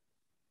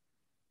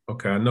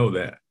 Okay, I know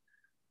that.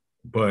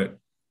 But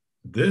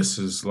this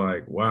is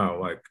like, wow,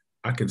 like,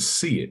 I could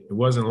see it. It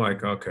wasn't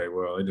like, okay,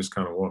 well, they just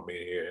kind of want me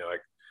here.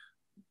 Like,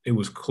 it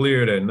was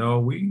clear that, no,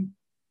 we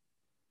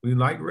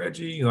like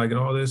Reggie, like, and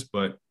all this,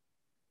 but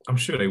I'm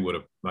sure they would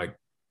have, like,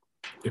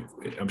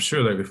 I'm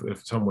sure that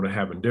if something would have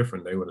happened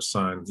different, they would have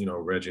signed,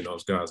 Reggie and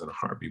those guys in a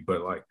heartbeat.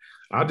 But like,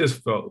 I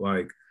just felt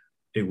like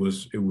it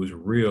was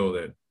real,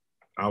 that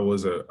I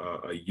was a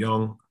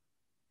young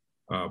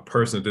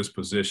person at this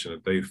position,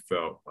 that they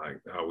felt like,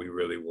 how we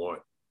really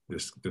want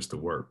this to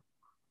work.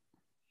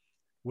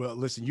 Well,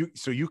 listen,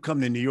 you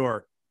come to New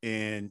York,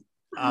 and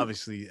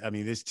obviously, I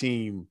mean, this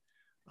team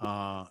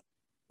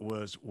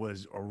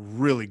was a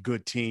really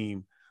good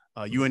team.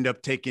 You end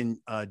up taking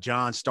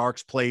John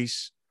Stark's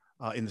place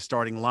in the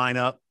starting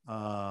lineup.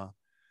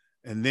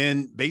 And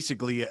then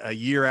basically a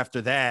year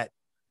after that,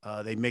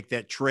 they make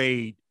that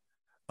trade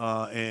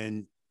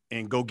and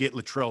go get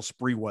Latrell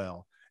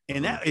Sprewell.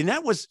 And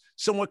that was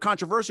somewhat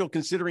controversial,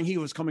 considering he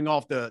was coming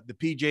off the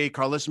PJ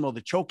Carlesimo,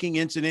 the choking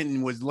incident,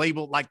 and was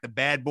labeled like the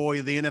bad boy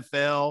of the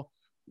NFL,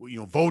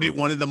 voted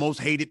one of the most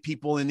hated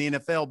people in the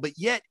NFL, but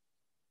yet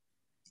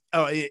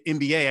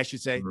NBA, I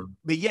should say,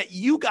 but yet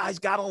you guys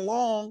got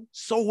along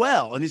so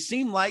well. And it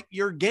seemed like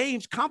your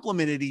games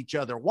complemented each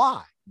other.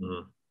 Why?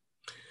 Man,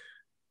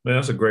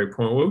 that's a great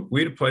point.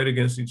 We played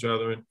against each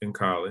other in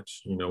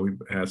college. We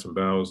had some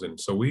battles. And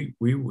so we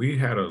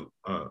had a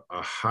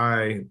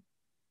high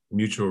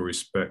mutual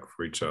respect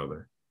for each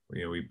other.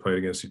 We played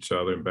against each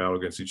other and battled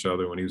against each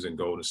other when he was in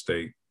Golden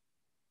State.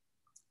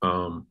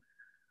 And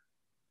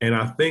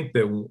I think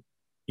that,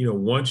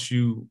 once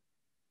you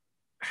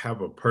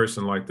have a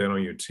person like that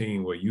on your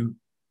team, where you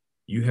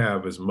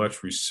have as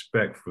much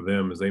respect for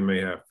them as they may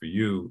have for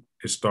you,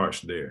 it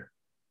starts there.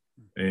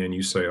 And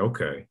you say,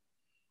 okay,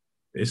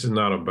 this is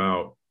not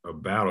about a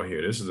battle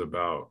here. This is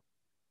about,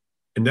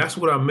 and that's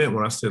what I meant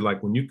when I said,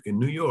 like, when you in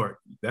New York,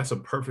 that's a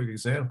perfect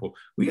example.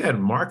 We had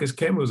Marcus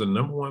Camby was a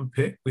 #1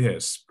 pick. We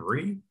had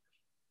Spree.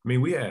 I mean,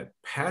 we had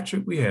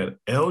Patrick. We had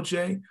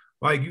LJ.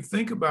 Like, you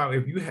think about,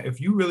 if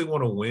you really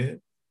want to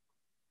win,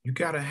 you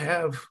got to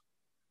have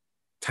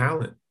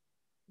talent,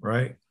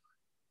 right?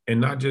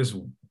 And not just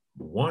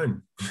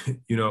one,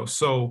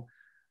 So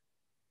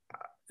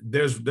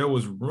there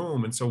was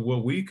room. And so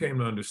what we came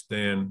to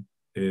understand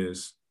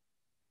is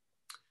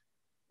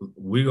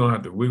we're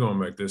gonna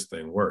make this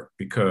thing work,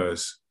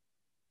 because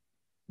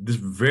it's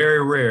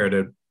very rare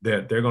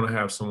that they're gonna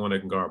have someone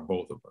that can guard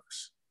both of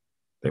us.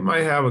 They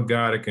might have a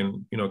guy that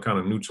can, kind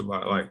of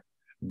neutralize, like,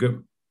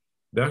 good.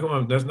 You're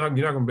not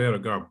gonna be able to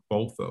guard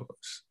both of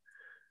us.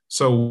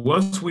 So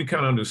once we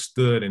kind of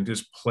understood and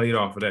just played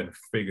off of that and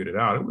figured it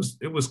out,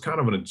 it was kind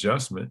of an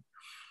adjustment.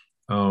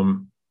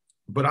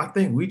 But I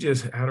think we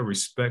just had a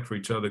respect for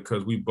each other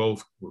because we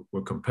both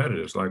were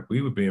competitors. Like,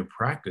 we would be in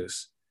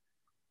practice,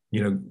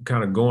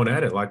 kind of going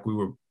at it like we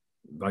were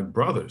like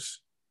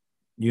brothers,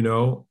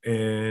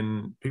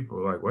 and people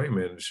were like, wait a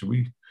minute, should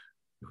we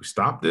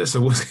stop this?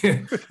 Or what's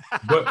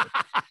but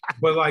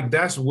like,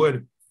 that's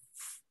what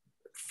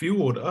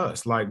fueled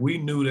us. Like, we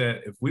knew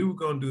that if we were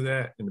going to do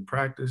that in the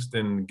practice,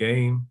 then the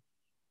game,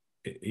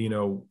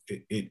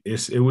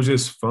 it was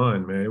just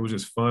fun, man. It was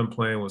just fun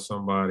playing with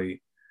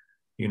somebody,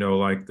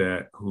 like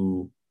that,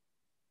 who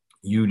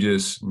you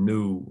just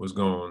knew was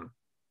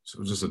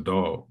just a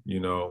dog,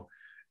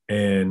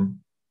 And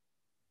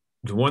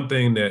the one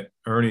thing that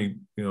Ernie,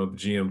 the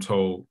GM,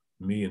 told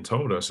me and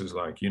told us is,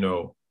 like, you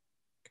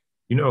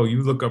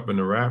look up in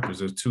the Raptors,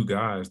 there's two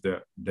guys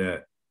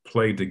that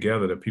played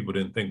together that people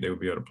didn't think they would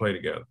be able to play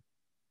together.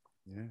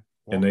 Yeah.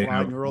 And they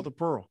have Earl to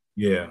Pearl.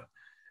 Yeah.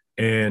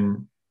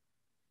 And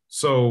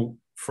so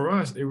for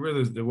us, there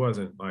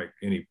wasn't like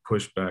any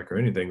pushback or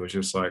anything. It was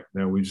just like,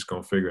 now we just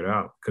gonna figure it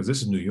out, because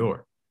this is New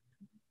York.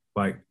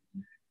 Like,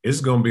 it's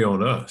gonna be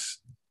on us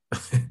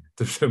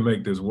to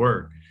make this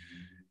work.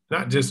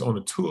 Not just on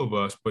the two of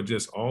us, but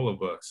just all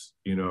of us,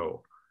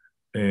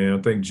 And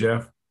I think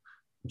Jeff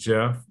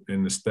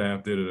and the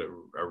staff did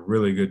a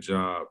really good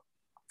job,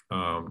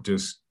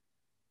 just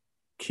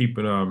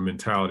keeping our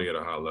mentality at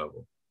a high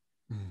level.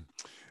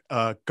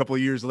 A couple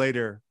of years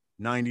later,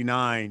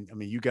 '99. I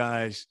mean, you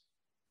guys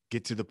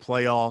get to the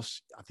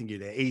playoffs. I think you're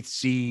the 8th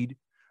seed.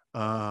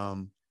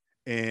 And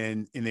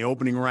in the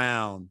opening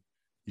round,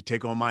 you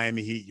take on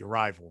Miami Heat, your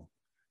rival.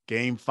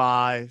 Game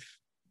 5,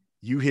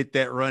 you hit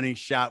that running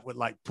shot with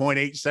like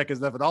 0.8 seconds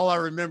left. And all I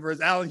remember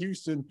is Allen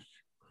Houston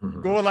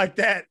going like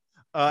that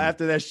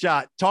after that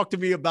shot. Talk to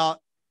me about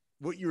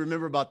what you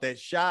remember about that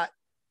shot.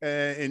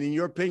 And in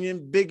your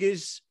opinion,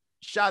 biggest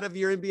shot of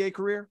your NBA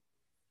career?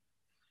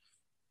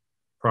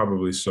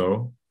 Probably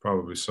so.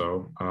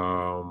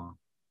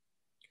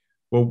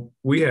 Well,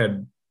 we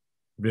had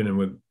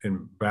been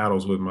in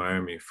battles with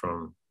Miami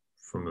from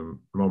the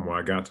moment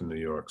I got to New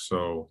York.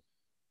 So,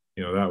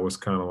 that was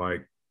kind of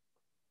like,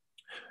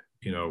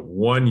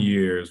 1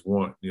 year is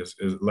one,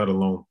 let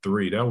alone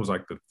 3. That was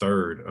like the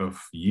third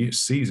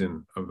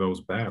season of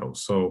those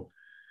battles. So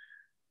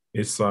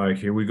it's like,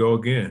 here we go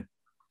again,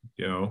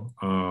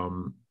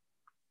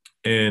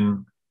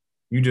 and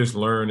you just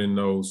learn in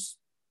those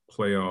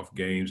playoff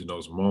games and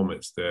those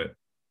moments that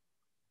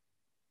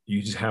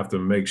you just have to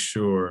make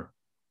sure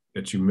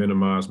that you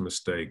minimize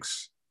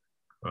mistakes,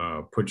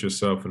 put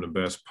yourself in the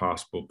best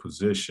possible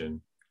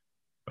position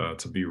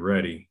to be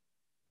ready.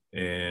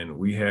 And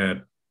we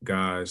had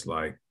guys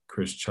like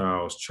Chris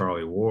Childs,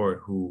 Charlie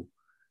Ward, who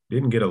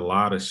didn't get a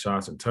lot of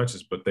shots and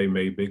touches, but they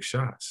made big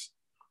shots.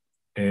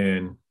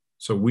 And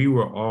so we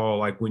were all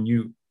like, when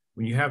you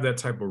have that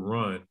type of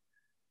run,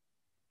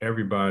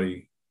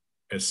 everybody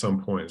at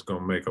some point is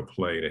going to make a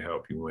play to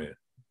help you win,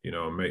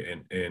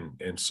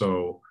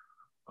 so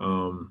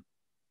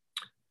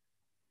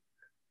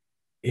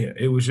yeah,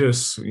 it was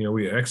just,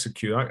 we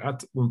execute.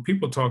 When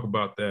people talk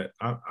about that,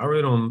 I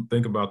really don't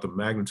think about the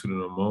magnitude of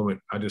the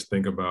moment. I just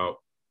think about,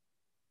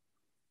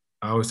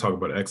 I always talk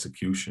about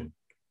execution.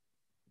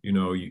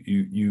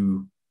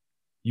 You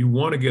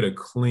want to get a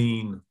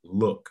clean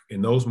look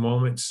in those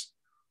moments.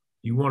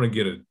 You want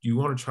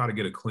to try to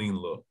get a clean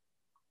look.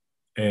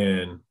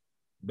 And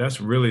that's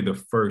really the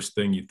first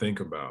thing you think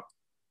about.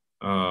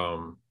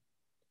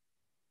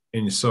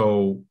 And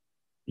so,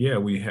 yeah,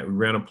 we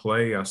ran a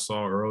play. I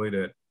saw early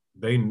that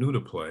they knew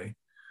the play.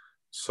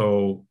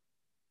 So,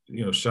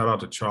 shout out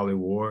to Charlie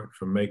Ward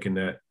for making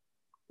that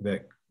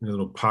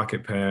little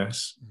pocket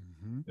pass,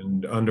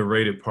 and the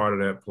underrated part of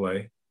that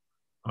play.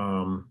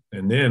 And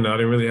then I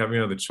didn't really have any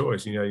other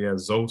choice. You had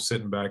Zoe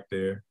sitting back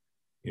there.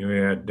 You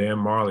had Dan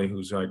Marley,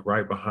 who's like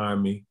right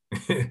behind me.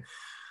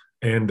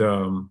 And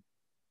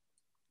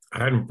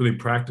I hadn't really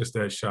practiced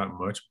that shot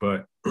much,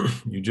 but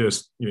your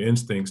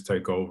instincts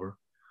take over.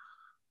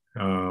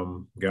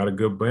 Got a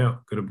good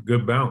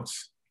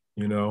bounce,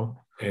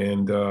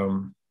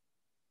 and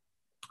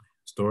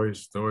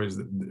stories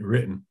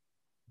written.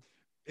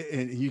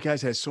 And you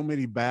guys had so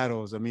many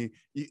battles. I mean,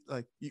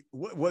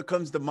 what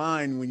comes to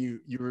mind when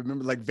you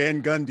remember like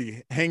Van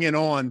Gundy hanging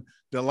on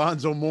to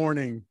Alonzo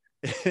Mourning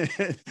and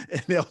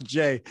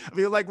LJ? I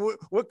mean, like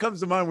what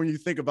comes to mind when you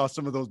think about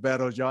some of those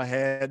battles y'all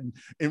had?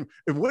 And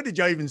what did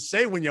y'all even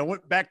say when y'all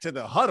went back to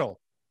the huddle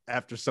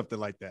after something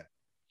like that?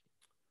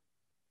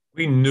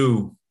 We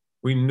knew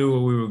what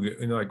we were,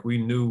 like we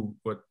knew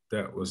what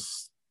that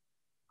was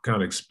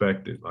kind of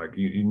expected. Like,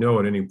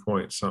 at any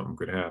point something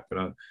could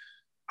happen.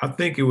 I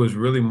think it was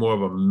really more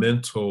of a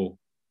mental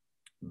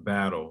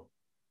battle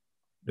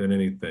than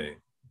anything,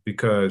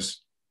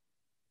 because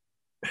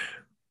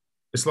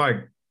it's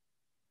like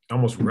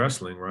almost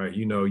wrestling, right?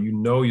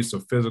 It's a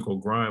physical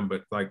grind,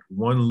 but like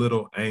one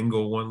little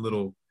angle, one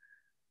little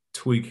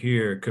tweak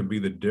here could be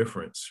the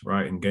difference,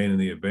 right, in gaining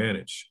the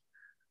advantage.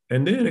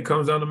 And then it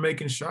comes down to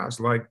making shots.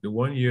 Like the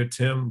 1 year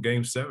Tim,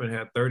 Game 7,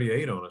 had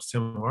 38 on us.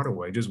 Tim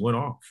Hardaway just went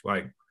off.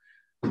 Like,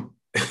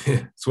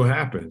 that's what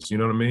happens. You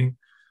know what I mean?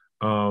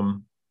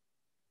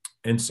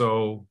 And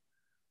so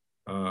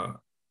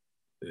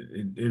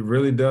it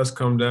really does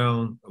come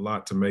down a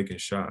lot to making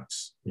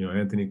shots.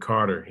 Anthony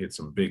Carter hit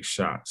some big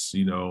shots,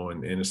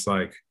 and it's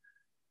like,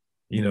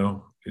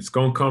 it's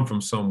going to come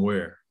from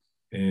somewhere.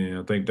 And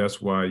I think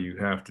that's why you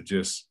have to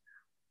just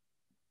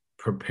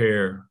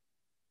prepare,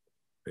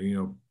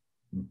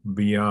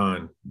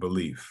 beyond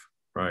belief,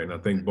 right? And I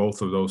think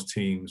both of those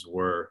teams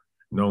were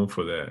known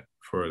for that,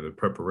 for the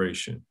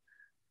preparation.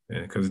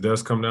 And because it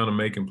does come down to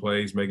making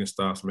plays, making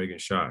stops, making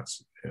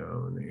shots.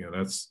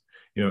 That's,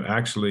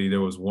 actually there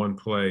was one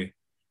play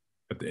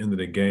at the end of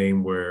the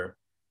game where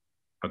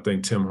I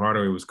think Tim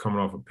Hardaway was coming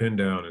off a pin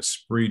down and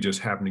Spree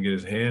just happened to get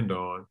his hand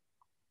on.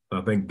 And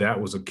I think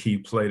that was a key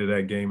play to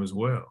that game as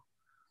well,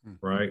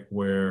 right?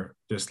 Where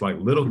just like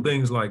little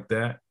things like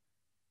that,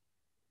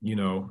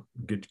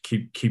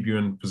 keep you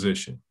in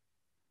position.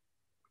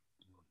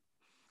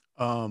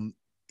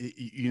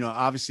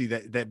 Obviously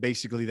that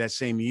basically that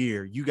same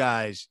year, you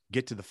guys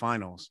get to the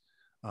finals.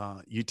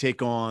 You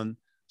take on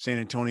San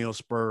Antonio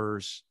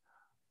Spurs.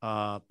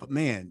 But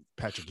man,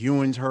 Patrick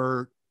Ewing's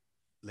hurt.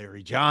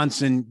 Larry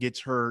Johnson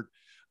gets hurt.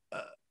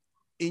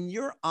 In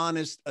your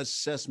honest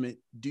assessment,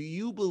 do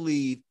you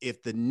believe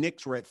if the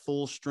Knicks were at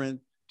full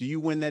strength, do you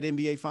win that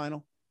NBA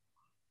final?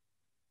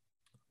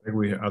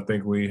 I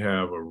think we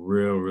have a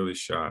really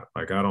shot.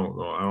 Like, I don't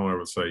know. I don't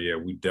ever say, yeah,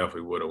 we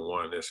definitely would have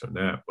won this or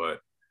that, but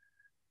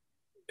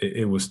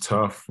it was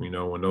tough,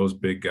 when those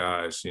big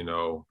guys,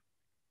 Tim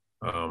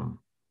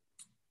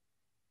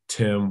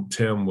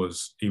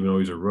was, even though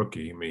he's a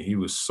rookie, I mean, he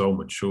was so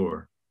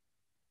mature,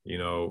 you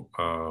know.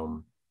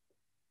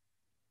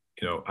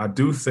 I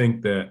do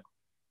think that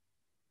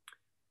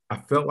I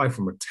felt like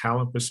from a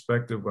talent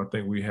perspective, I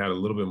think we had a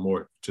little bit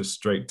more just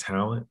straight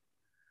talent,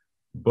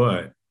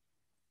 but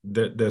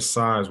their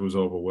size was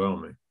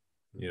overwhelming,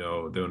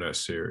 during that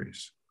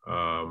series.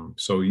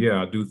 So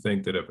yeah, I do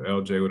think that if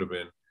LJ would have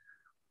been,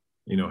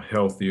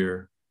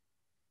 healthier,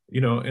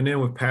 and then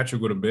if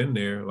Patrick would have been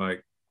there,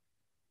 like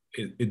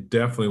it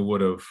definitely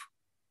would have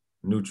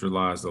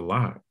neutralized a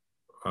lot.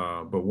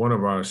 But one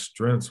of our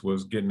strengths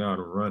was getting out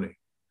and running.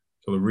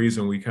 So the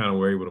reason we kind of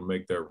were able to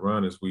make that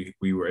run is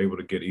we were able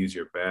to get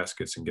easier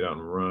baskets and get out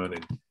and run.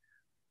 And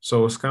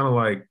so it's kind of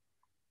like,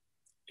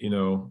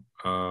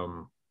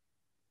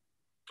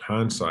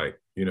 hindsight,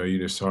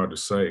 it's hard to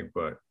say,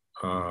 but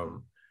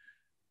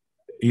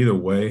either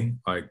way,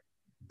 like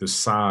the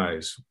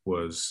size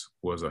was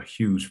a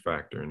huge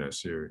factor in that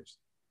series.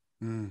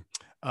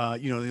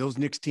 Those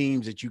Knicks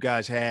teams that you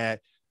guys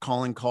had,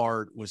 calling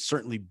card was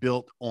certainly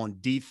built on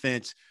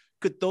defense.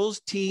 Could those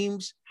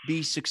teams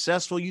be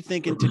successful, you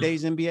think, in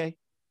today's NBA?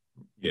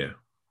 Yeah.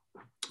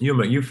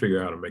 You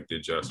figure out how to make the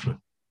adjustment.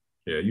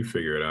 Yeah, you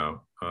figure it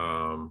out.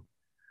 I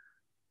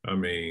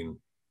mean,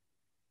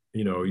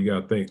 you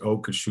got to think O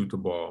could shoot the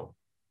ball.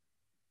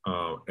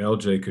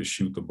 LJ could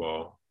shoot the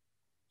ball.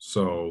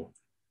 So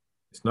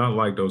it's not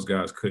like those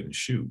guys couldn't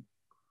shoot.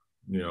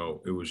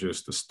 It was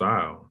just the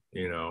style,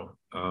 And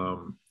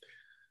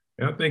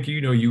I think,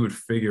 you would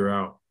figure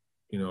out,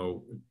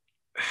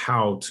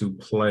 how to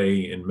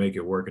play and make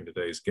it work in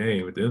today's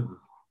game. But then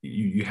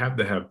you have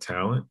to have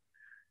talent.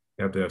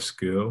 You have to have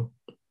skill.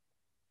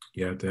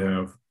 You have to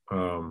have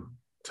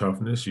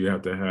toughness. You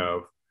have to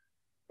have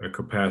a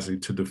capacity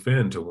to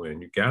defend to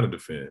win. You got to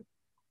defend.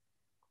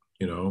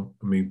 You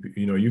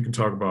can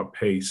talk about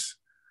pace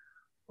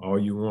all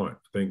you want.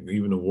 I think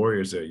even the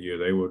Warriors that year,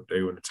 they were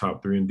in the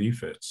top 3 in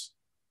defense.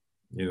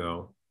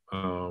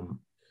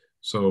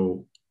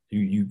 So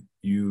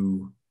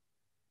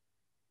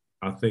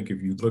I think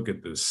if you look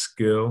at the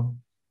skill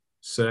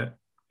set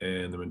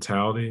and the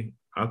mentality,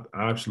 I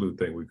absolutely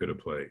think we could have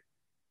played.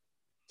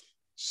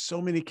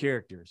 So many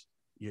characters,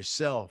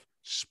 yourself,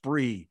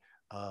 Spree,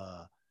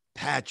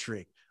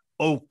 Patrick,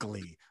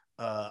 Oakley.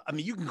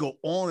 You can go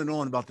on and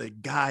on about the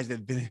guys that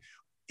have been.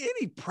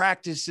 Any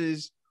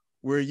practices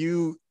where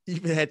you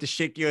even had to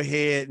shake your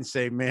head and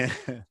say, man,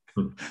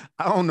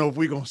 I don't know if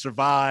we're going to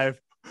survive,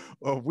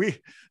 or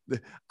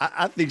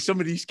I think some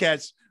of these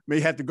cats may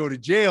have to go to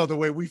jail the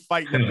way we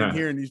fighting up in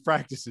here in these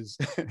practices.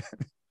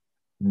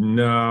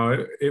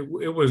 No,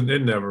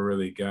 it never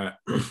really got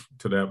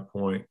to that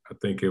point. I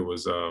think it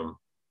was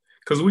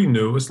because we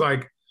knew it's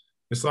like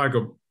a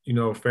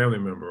family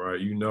member, right?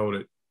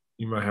 That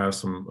you might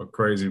have a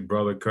crazy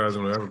brother,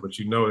 cousin, whatever, but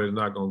they're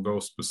not going to go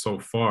so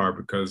far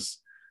because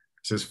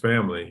it's his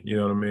family. You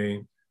know what I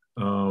mean?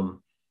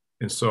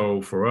 And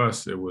so for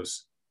us,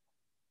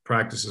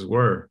 practices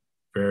were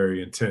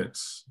very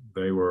intense.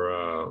 They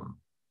were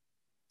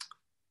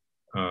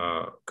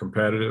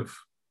competitive,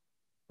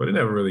 but it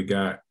never really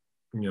got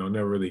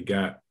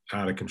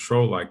out of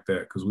control like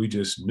that because we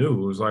just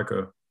knew it was like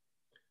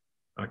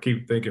I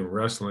keep thinking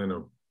wrestling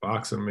or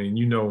boxing. I mean,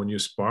 when you're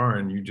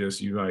sparring, you're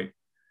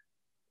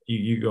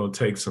going to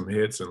take some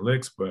hits and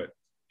licks, but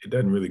it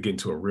doesn't really get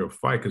into a real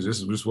fight because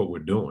this is just what we're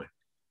doing,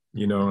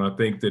 and I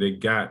think that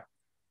it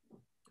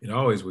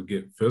always would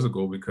get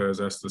physical because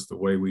that's just the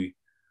way we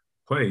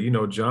play.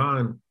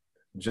 John,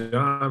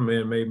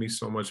 man, made me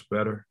so much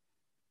better,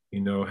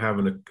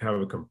 having to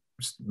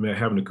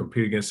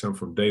compete against him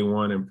from day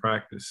one in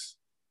practice.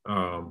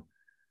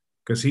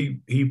 Because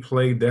he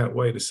played that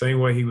way, the same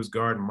way he was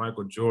guarding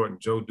Michael Jordan,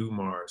 Joe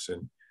Dumars,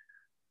 and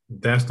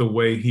that's the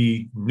way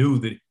he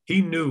knew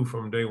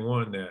from day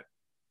one that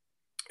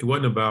it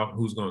wasn't about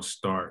who's going to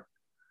start.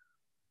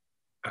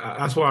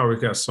 That's why we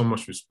got so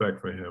much respect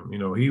for him.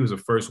 He was the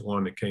first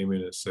one that came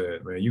in and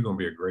said, man, you're going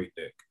to be a great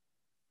Knick.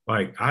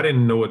 Like, I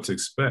didn't know what to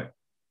expect.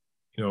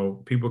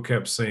 People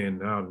kept saying,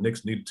 now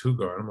Knicks need a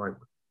 2-guard. I'm like,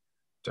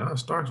 John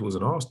Starks was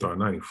an all-star in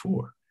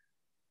 94,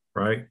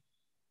 right?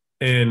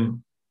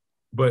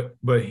 But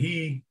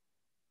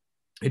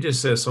it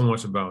just says so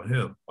much about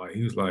him. Like,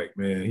 he was like,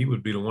 man, he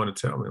would be the one to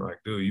tell me, like,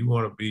 dude, you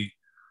want to be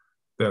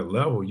that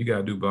level, you got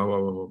to do blah, blah,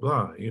 blah, blah,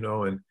 blah,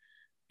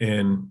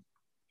 and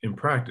in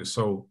practice.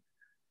 So,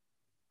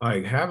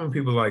 like, having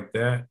people like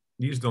that,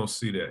 you just don't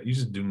see that. You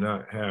just do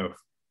not have,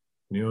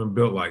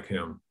 built like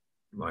him,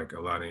 like, a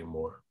lot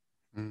anymore.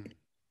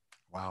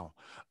 Wow.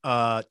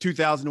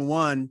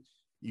 2001,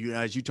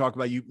 as you talk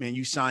about,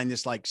 you signed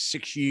this like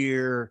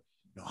 6-year,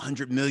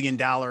 $100 million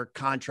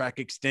contract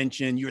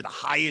extension. You're the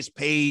highest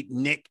paid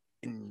Knick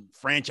in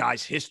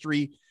franchise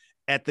history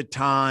at the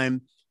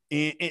time.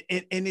 And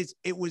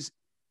it was,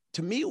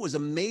 to me, it was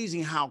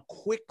amazing how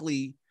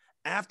quickly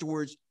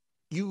afterwards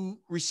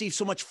you received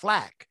so much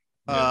flack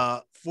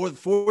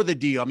for the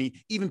deal. I mean,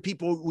 even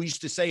people we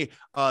used to say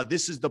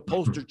this is the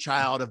poster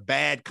child of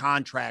bad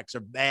contracts or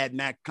bad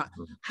Mac.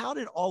 How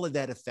did all of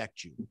that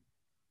affect you?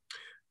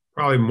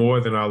 Probably more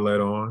than I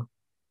let on.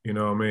 You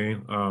know what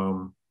I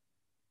mean?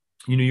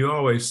 You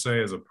always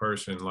say as a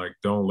person, like,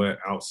 don't let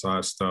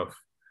outside stuff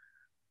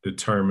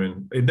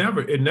determine. It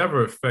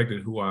never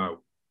affected who I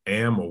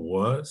am or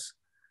was,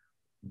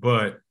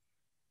 but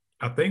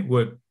I think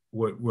what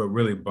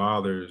really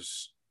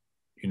bothers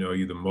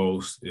you the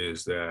most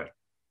is that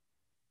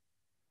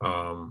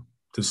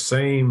the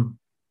same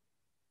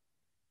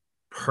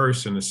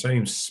person, the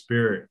same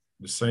spirit,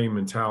 the same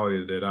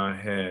mentality that I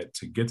had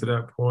to get to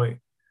that point,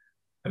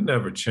 that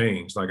never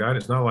changed. Like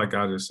it's not like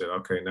I just said,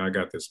 okay, now I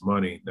got this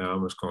money, now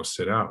I'm just gonna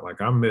sit out.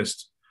 Like I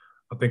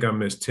think I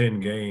missed 10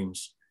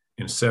 games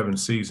in 7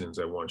 seasons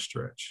at one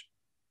stretch,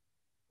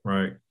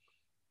 right?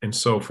 And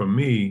so for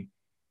me,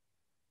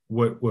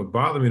 what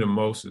bothered me the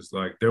most is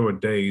like there were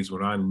days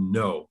when I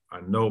know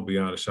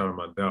beyond a shadow of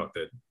my doubt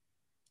that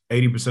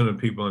 80% of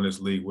the people in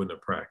this league wouldn't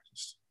have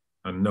practiced.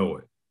 I know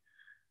it.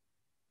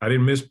 I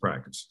didn't miss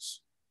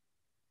practices,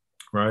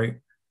 right?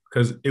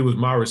 Because it was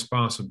my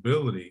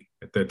responsibility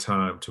at that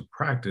time to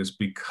practice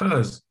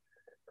because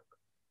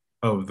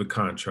of the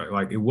contract.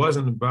 Like it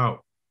wasn't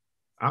about,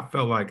 I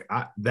felt like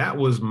that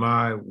was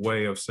my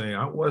way of saying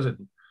I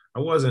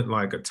wasn't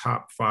like a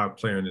top 5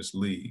 player in this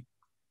league,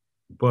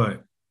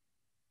 but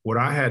what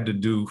I had to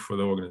do for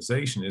the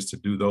organization is to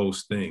do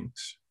those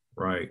things,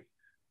 right?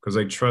 Because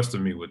they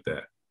trusted me with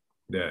that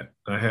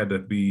I had to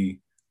be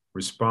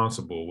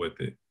responsible with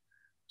it.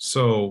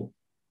 So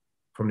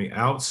from the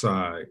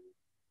outside,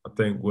 I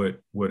think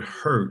what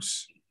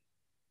hurts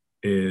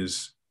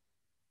is,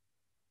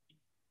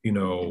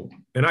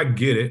 and I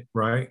get it,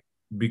 right?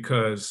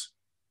 Because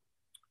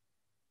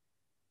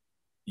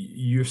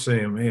you're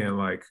saying, man,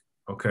 like,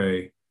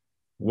 okay,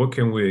 what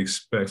can we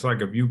expect? It's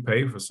like if you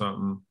pay for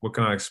something, what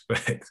can I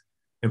expect?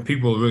 And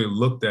people really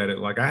looked at it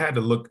like I had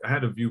to look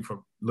at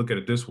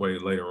it this way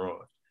later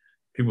on.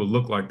 People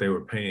looked like they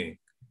were paying.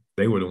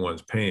 They were the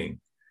ones paying.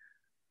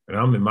 And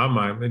I'm in my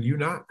mind, man, you're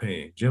not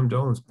paying. Jim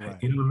Dolan's paying.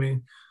 Right. You know what I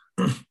mean?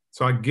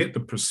 So I get the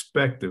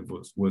perspective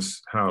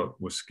was how it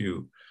was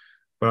skewed.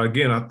 But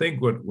again, I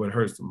think what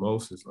hurts the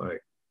most is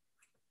like,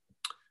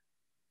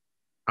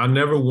 I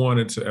never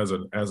wanted to, as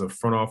a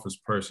front office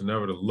person,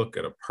 never to look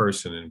at a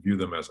person and view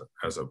them as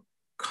a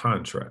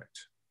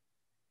contract.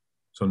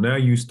 So now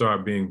you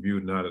start being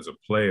viewed not as a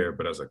player,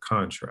 but as a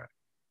contract,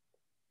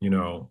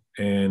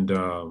 and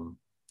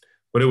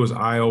but it was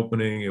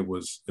eye-opening. It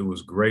was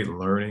great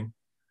learning.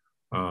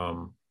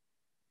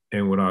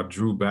 And what I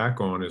drew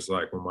back on is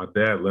like when my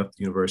dad left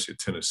the University of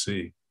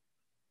Tennessee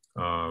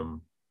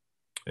and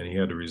he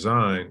had to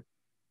resign,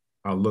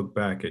 I look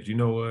back at,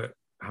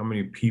 how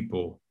many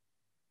people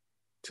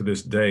to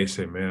this day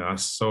say, man, I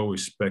so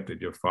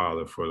respected your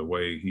father for the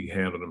way he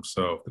handled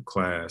himself, the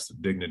class, the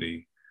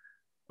dignity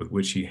with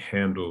which he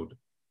handled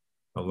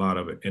a lot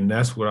of it. And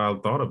that's what I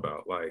thought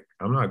about. Like,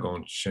 I'm not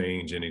going to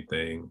change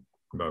anything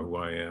about who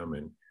I am.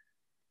 And,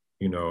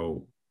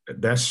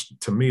 that's,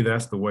 to me,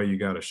 that's the way you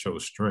got to show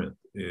strength,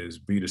 is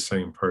be the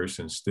same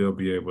person, still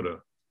be able to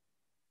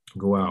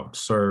go out,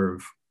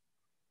 serve.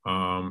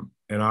 And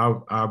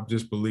I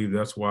just believe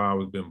that's why I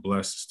was been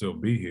blessed to still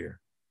be here,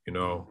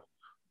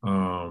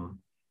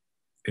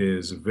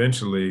 is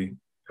eventually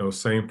those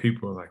same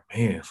people are like,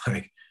 man,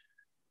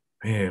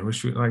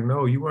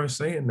 no, you weren't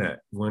saying that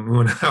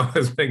when I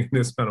was making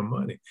this kind of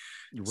money.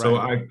 Right. So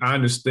I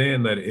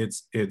understand that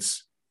it's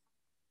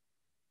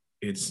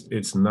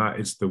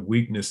the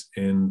weakness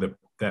in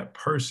that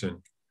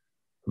person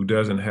who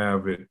doesn't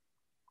have it,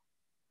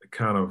 the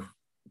kind of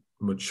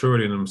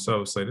maturity in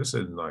themselves, say this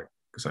ain't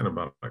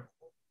about like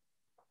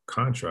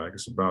contract.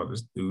 It's about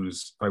this dude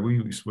is like,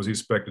 was he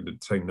expected to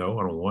say no?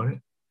 I don't want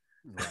it.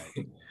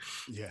 Right.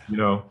 Yeah.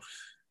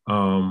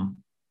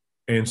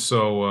 And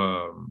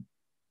so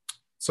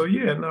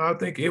yeah, no, I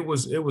think it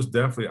was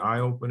definitely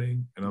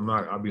eye-opening, and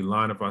I'd be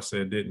lying if I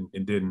said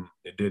it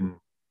didn't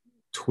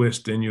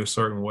twist in you a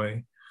certain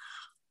way.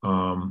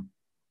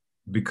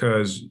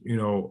 Because,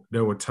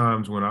 there were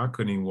times when I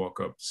couldn't even walk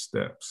up the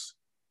steps,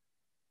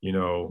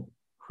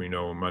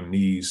 when my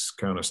knees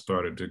kind of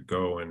started to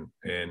go, and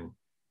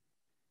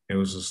it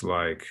was just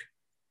like,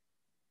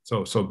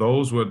 so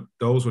those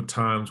were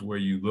times where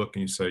you look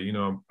and you say,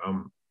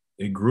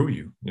 it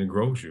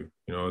grows you,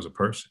 as a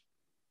person.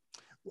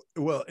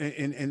 Well,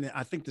 and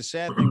I think the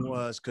sad thing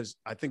was, because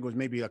I think it was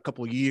maybe a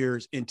couple of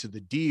years into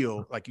the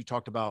deal, like you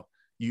talked about,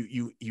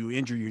 you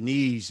injure your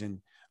knees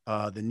and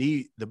the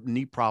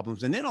knee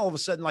problems, and then all of a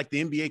sudden, like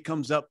the NBA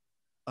comes up,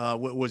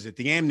 what was it,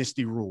 the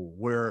amnesty rule,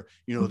 where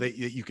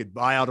you could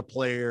buy out a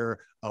player,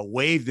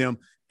 waive them,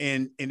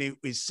 and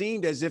it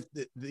seemed as if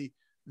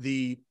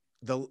the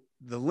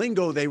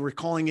lingo, they were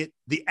calling it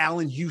the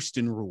Allen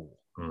Houston rule.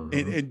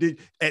 Mm-hmm.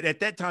 And at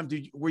that time,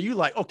 were you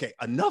like, okay,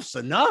 enough's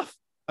enough?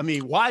 I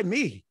mean, why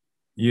me?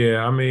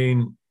 Yeah, I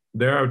mean,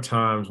 there are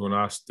times when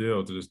I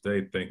still to this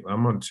day think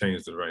I'm going to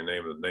change the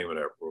name of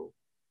that rule,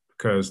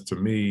 because to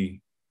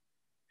me,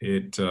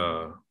 it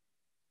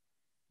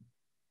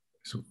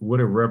so what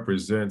it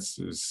represents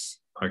is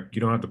like,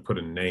 you don't have to put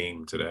a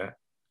name to that.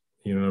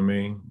 You know what I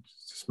mean?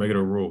 Just make it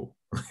a rule.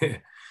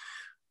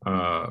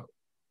 uh,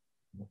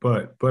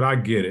 but I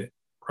get it,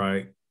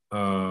 right?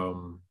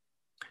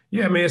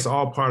 Yeah, I mean, it's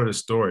all part of the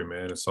story,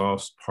 man. It's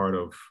all part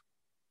of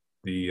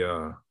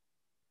the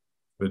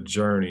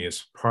journey.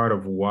 It's part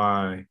of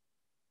why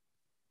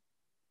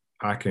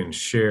I can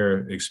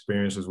share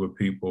experiences with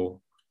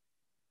people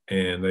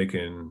and they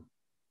can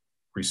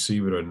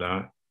receive it or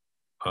not.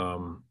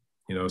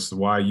 It's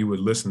why you would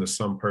listen to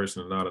some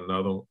person and not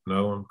another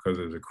one, because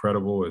is it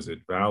credible? Is it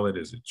valid?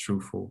 Is it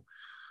truthful?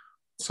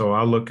 So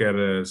I look at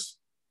it as,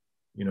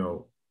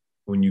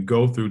 when you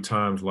go through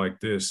times like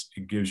this,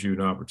 it gives you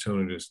an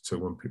opportunity to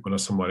when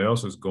somebody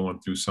else is going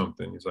through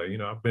something, it's like,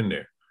 I've been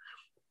there,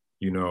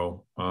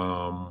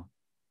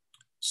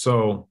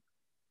 so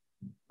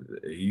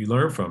you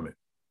learn from it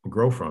and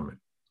grow from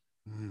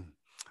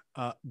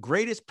it.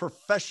 Greatest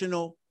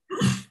professional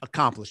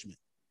accomplishment.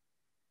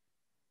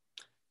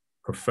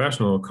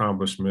 Professional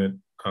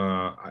accomplishment.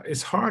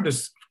 It's hard to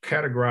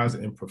categorize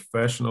it in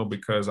professional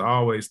because I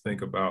always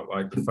think about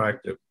like the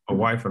fact that my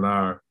wife and I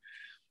are,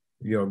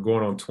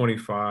 going on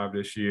 25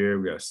 this year.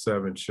 We got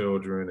 7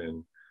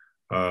 children.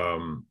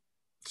 And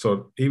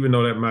so even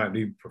though that might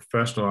be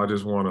professional, I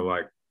just want to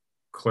like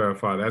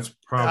clarify. That's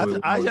probably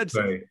I had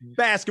say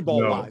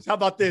basketball wise. How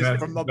about this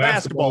from the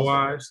basketball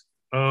wise?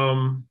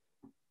 I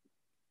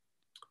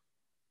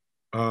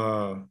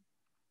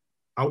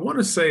want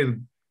to say,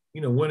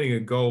 winning a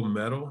gold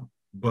medal,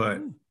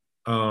 but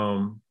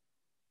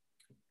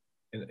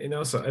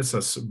it's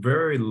a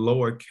very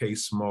lowercase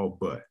small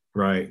but,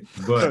 right?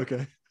 But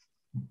okay.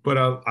 But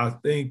I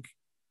think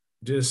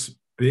just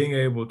being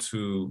able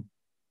to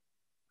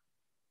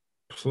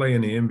play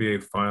in the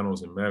NBA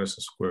Finals in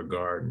Madison Square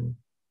Garden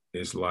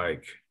is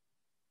like,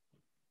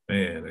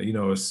 man,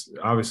 it's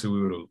obviously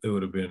it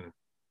would have been,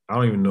 I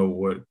don't even know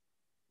what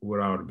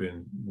I would have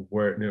been,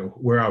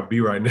 where I would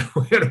be right now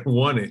had I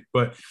won it.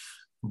 But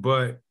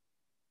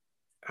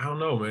I don't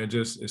know, man.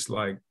 Just it's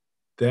like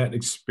that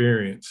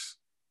experience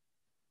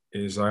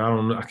is like, I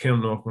don't know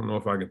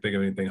if I can think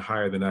of anything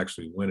higher than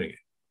actually winning it.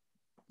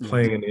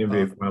 Playing in the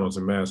NBA Finals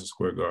in Madison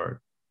Square Garden.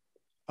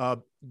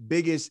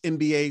 Biggest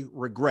NBA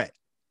regret?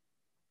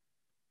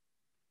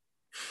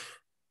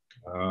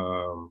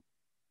 I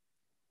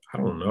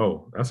don't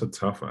know. That's a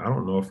tough one. I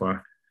don't know if I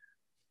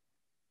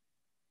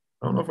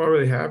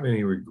really have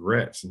any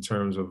regrets in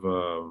terms of,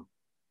 I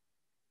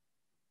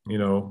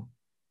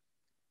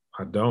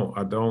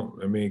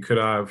don't. I mean, could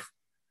I have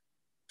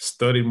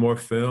studied more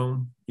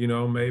film?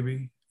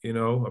 Maybe.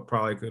 I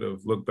probably could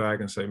have looked back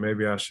and say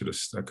maybe I could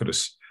have.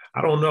 I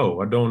don't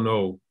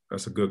know.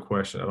 That's a good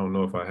question. I don't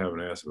know if I have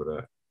an answer for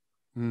that.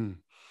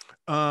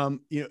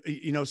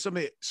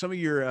 Some of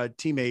your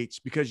teammates,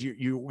 because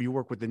you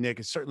work with the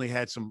Knicks, certainly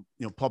had some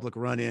public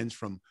run-ins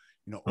from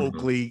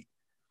Oakley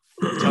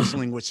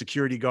tussling with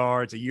security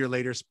guards. A year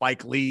later,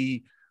 Spike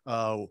Lee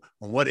on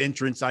what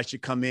entrance I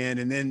should come in,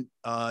 and then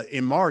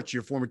in March,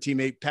 your former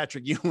teammate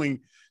Patrick Ewing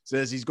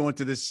says he's going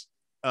to this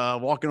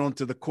walking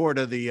onto the court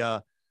of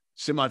the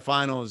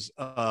semifinals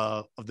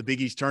of the Big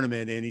East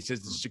tournament, and he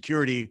says the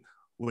security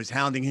was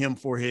hounding him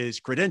for his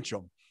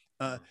credential.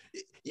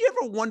 You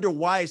ever wonder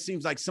why it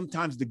seems like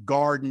sometimes the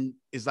Garden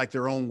is like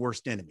their own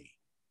worst enemy?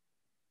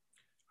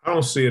 I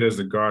don't see it as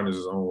the Garden is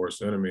his own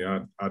worst enemy.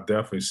 I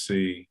definitely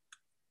see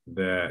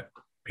that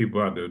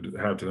people have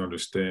to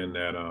understand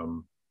that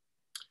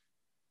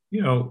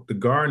the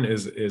Garden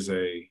is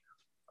a,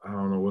 I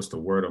don't know what's the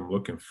word I'm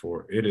looking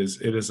for. It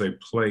is a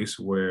place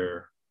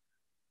where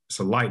it's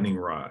a lightning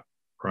rod.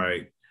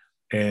 Right.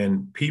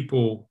 And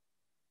people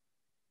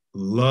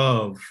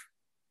love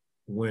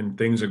when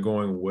things are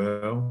going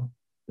well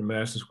in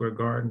Madison Square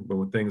Garden, but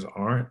when things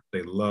aren't,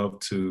 they love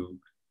to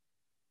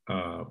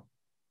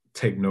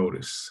take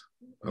notice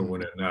of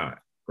when they're not.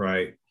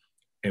 Right.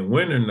 And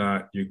when they're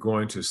not, you're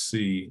going to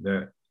see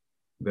that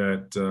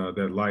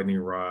lightning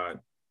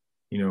rod,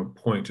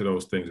 point to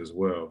those things as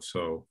well.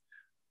 So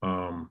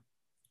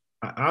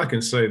I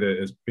can say that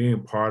as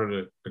being part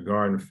of the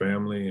Garden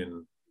family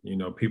and,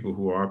 people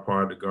who are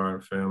part of the Garden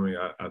family,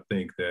 I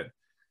think that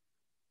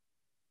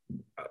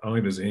I don't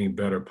think there's any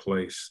better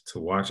place to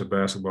watch a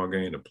basketball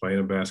game, to play in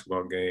a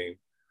basketball game,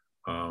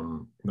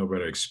 no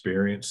better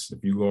experience.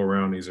 If you go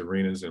around these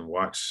arenas and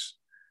watch,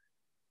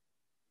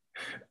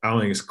 I don't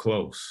think it's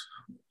close,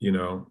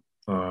 and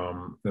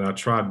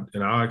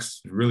I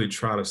really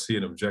try to see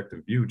an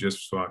objective view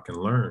just so I can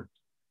learn.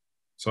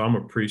 So I'm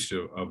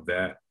appreciative of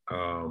that.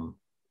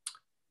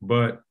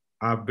 But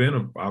I've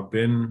been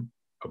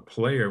a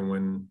player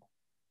when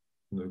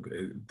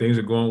things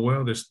are going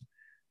well. There's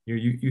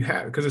you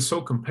have, because it's so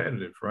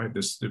competitive, right?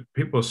 The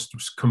people are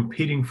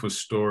competing for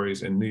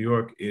stories, and New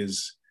York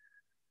is.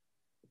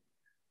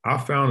 I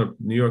found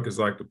that New York is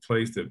like the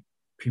place that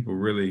people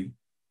really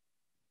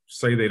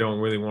say they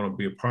don't really want to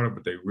be a part of,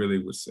 but they really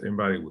would.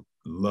 Everybody would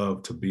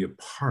love to be a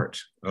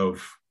part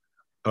of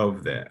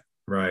that,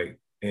 right?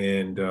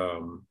 And I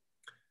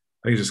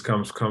think it just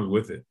comes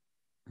with it.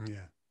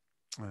 Yeah.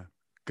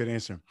 Good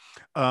answer.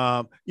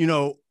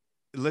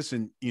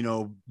 listen,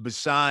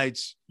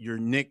 besides your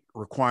NIC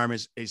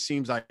requirements, it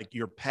seems like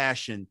your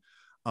passion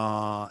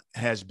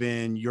has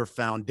been your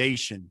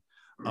foundation.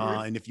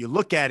 And if you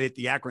look at it,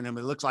 the acronym,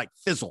 it looks like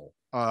FIZZLE,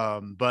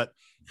 but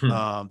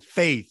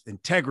faith,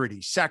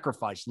 integrity,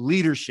 sacrifice,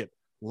 leadership,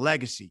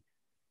 legacy.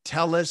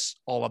 Tell us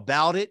all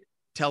about it.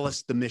 Tell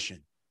us the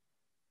mission.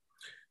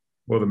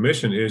 Well, the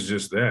mission is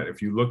just that.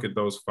 If you look at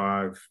those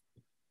 5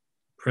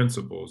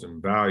 principles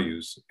and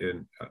values,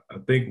 and I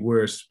think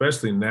we're,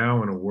 especially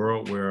now in a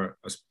world where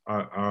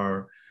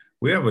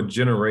we have a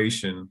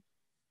generation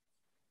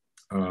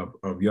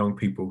of young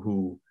people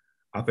who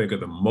I think are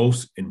the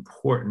most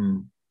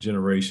important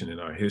generation in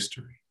our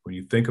history. When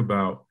you think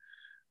about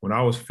when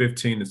I was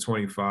 15 to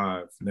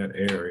 25 in that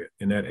area,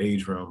 in that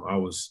age realm,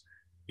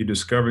 you're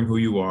discovering who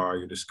you are,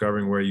 you're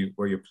discovering where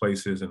your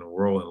place is in the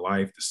world, in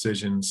life,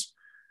 decisions,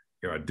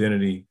 your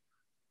identity.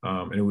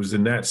 And it was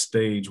in that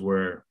stage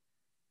where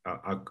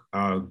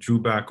I drew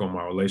back on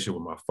my relationship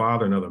with my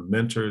father and other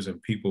mentors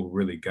and people who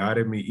really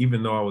guided me,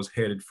 even though I was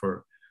headed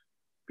for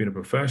being a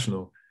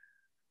professional.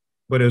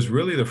 But it's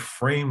really the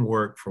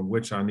framework from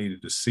which I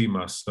needed to see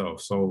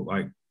myself. So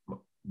like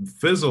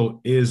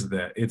FIZZLE is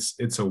that.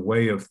 It's a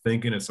way of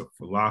thinking, it's a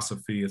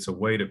philosophy, it's a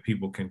way that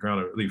people can kind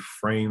of really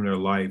frame their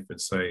life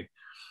and say,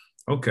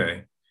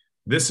 okay,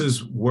 this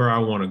is where I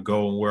want to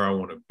go and where I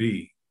want to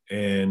be.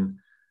 And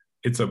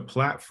it's a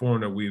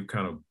platform that we've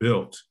kind of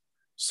built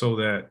so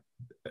that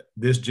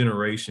this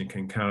generation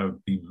can kind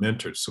of be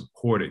mentored,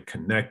 supported,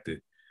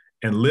 connected,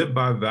 and live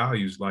by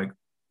values, like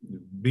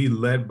be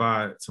led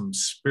by some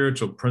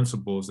spiritual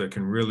principles that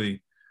can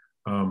really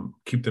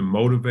keep them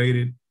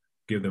motivated,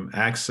 give them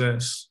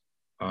access,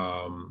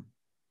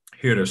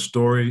 hear their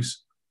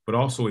stories, but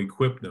also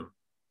equip them,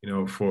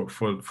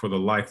 for the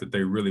life that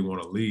they really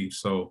want to lead.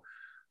 So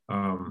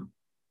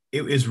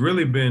it's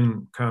really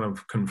been kind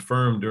of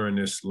confirmed during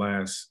this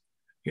last,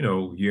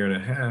 year and a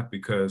half,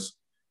 because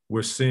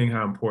we're seeing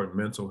how important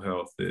mental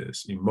health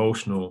is,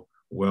 emotional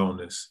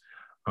wellness,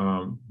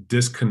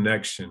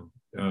 disconnection,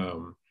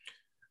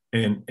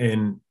 and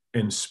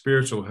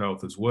spiritual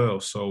health as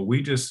well. So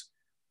we just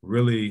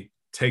really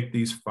take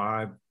these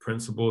 5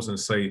 principles and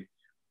say,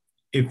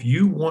 if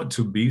you want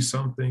to be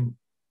something,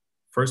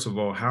 first of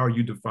all, how are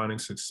you defining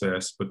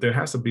success? But there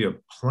has to be a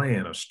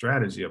plan, a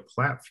strategy, a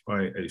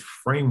platform, a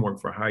framework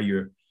for how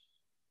you're,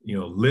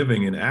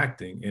 living and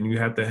acting. And you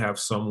have to have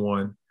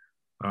someone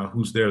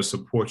who's there to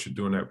support you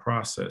during that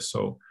process.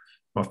 So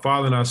my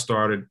father and I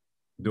started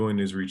doing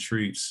these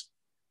retreats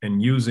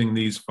and using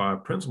these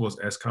 5 principles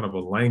as kind of a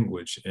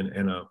language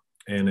and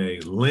a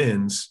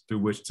lens through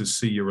which to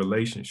see your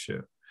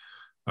relationship.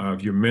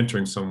 If you're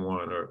mentoring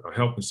someone or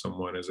helping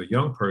someone as a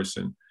young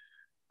person,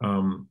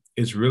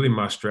 it's really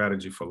my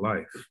strategy for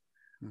life.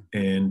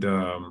 And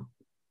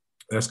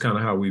that's kind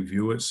of how we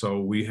view it. So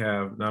we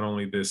have not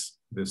only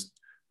this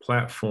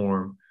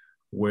platform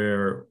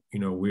where,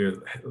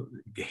 we're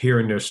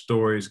hearing their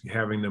stories,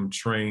 having them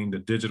trained, a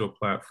digital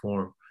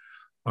platform.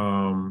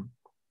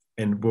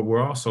 But we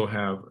also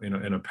have,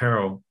 an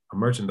apparel, a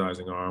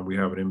merchandising arm. We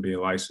have an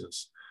MBA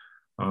license.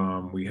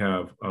 We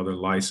have other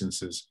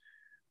licenses.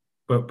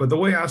 But the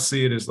way I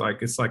see it is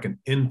like, it's like an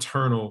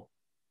internal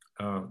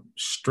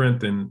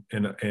strength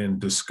and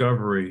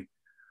discovery.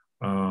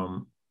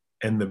 And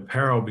the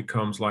apparel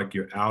becomes like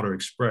your outer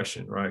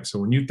expression, right? So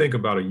when you think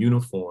about a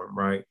uniform,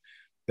 right,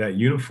 that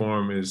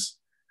uniform is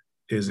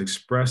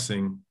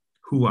expressing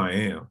who I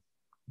am,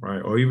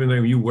 right? Or even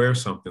when you wear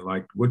something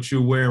like what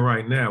you're wearing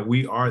right now,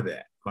 we are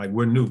that, like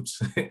we're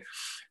Newts.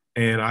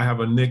 And I have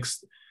a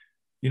Knicks,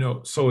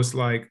 so it's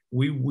like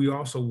we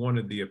also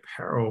wanted the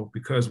apparel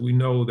because we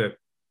know that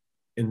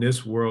in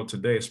this world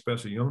today,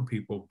 especially young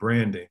people,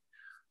 branding,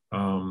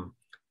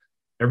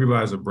 everybody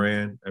has a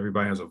brand,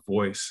 everybody has a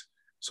voice.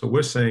 So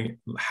we're saying,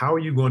 how are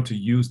you going to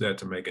use that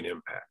to make an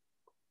impact,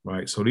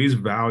 right? So these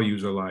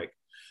values are like,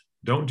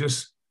 don't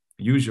just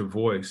use your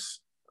voice.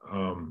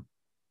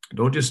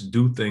 Don't just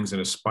do things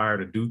and aspire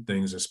to do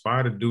things.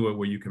 Aspire to do it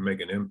where you can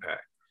make an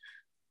impact.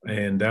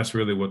 And that's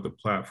really what the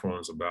platform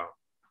is about.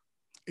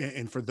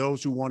 And for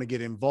those who want to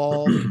get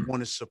involved,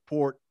 want to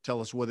support, tell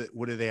us what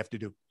do they have to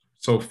do?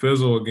 So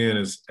FIZZLE, again,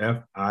 is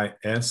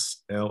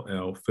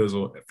FISLL,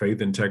 FIZZLE,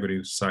 Faith,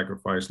 Integrity,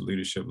 Sacrifice,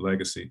 Leadership,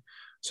 Legacy.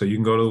 So you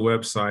can go to the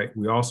website.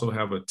 We also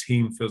have a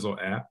Team FIZZLE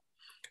app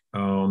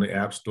on the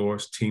app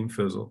stores, Team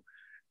FIZZLE.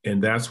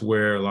 And that's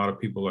where a lot of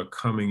people are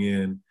coming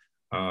in,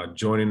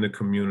 joining the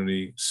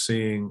community,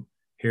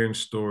 hearing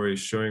stories,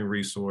 sharing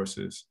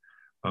resources.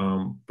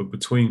 But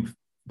between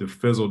the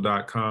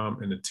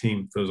FIZZLE.com and the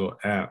Team FIZZLE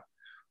app,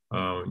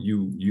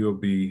 you'll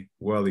be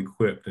well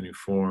equipped and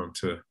informed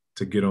to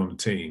get on the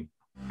team.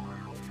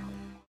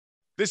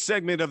 This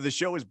segment of the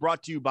show is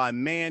brought to you by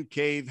Man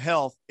Cave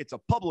Health. It's a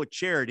public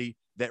charity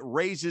that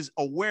raises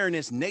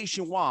awareness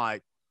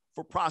nationwide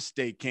for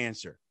prostate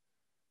cancer.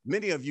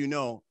 Many of you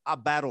know I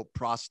battled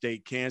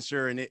prostate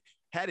cancer, and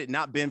had it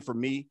not been for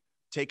me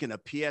taking a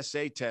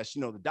PSA test,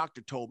 the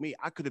doctor told me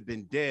I could have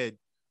been dead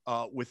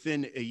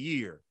within a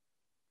year.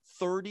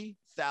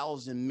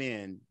 30,000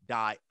 men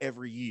die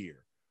every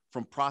year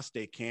from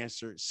prostate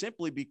cancer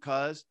simply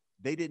because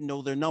they didn't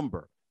know their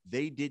number.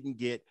 They didn't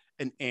get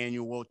an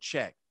annual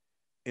check.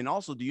 And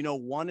also, do you know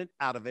 1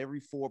 out of every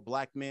 4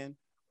 Black men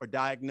are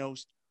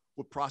diagnosed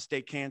with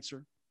prostate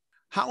cancer?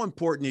 How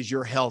important is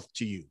your health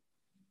to you?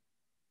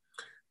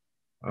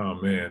 Oh,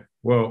 man.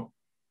 Well,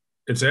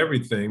 it's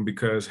everything,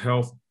 because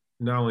health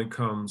not only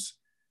comes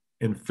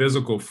in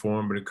physical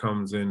form, but it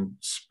comes in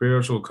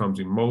spiritual, comes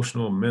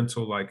emotional,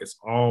 mental, like it's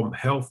all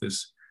health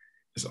is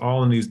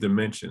all in these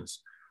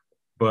dimensions.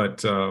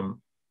 But look,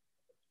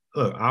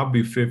 I'll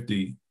be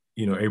 50,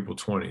 April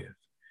 20th.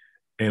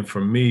 And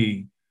for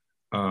me,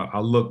 I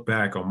look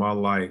back on my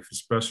life,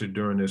 especially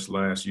during this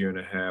last year and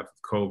a half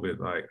of COVID,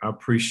 like I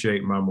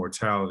appreciate my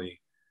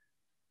mortality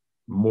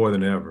more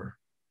than ever.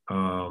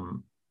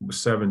 With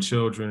 7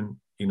 children,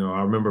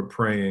 I remember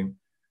praying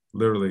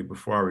literally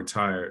before I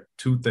retired,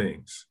 2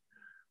 things.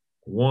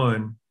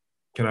 One,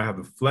 can I have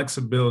the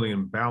flexibility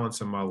and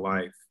balance in my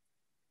life,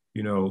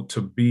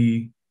 to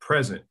be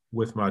present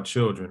with my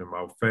children and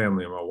my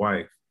family and my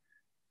wife.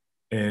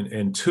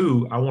 And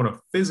 2, I want to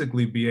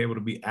physically be able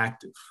to be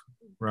active,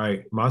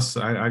 right? My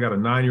son, I got a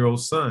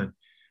 9-year-old son.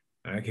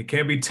 I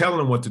can't be telling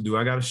him what to do.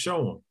 I got to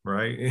show him,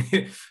 right?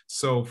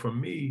 So for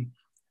me,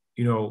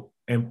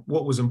 and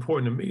what was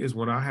important to me is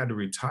when I had to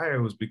retire,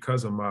 it was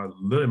because of my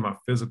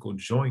physical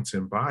joints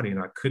and body, and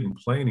I couldn't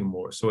play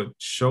anymore. So it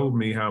showed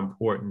me how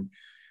important,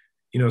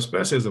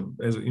 especially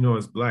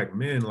as Black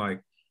men,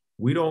 like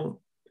we don't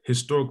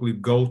historically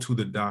go to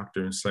the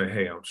doctor and say,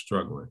 hey, I'm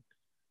struggling,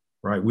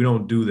 right? We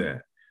don't do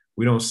that.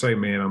 We don't say,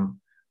 man,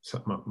 I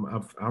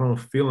don't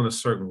feel in a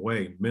certain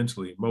way,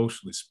 mentally,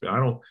 emotionally.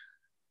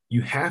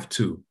 You have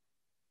to,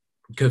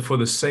 because for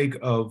the sake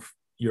of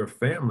your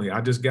family,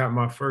 I just got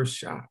my first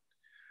shot.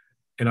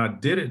 And I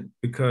did it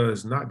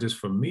because not just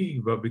for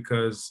me, but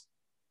because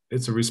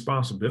it's a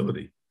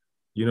responsibility.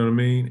 You know what I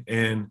mean?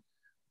 And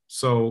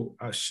so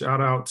I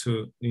shout out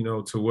to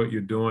what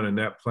you're doing in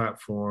that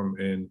platform.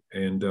 And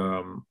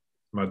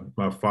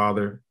my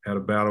father had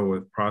a battle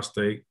with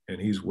prostate, and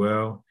he's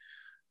well.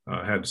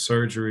 Had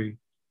surgery.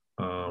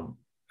 I've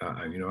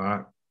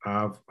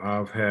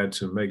had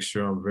to make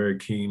sure I'm very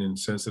keen and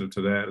sensitive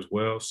to that as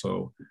well.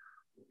 So,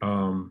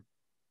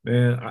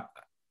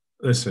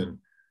 listen.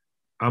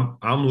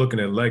 I'm looking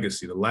at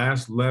legacy. The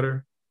last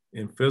letter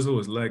in Fizzle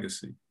is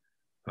legacy.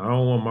 I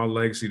don't want my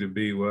legacy to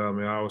be, well,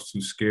 I was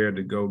too scared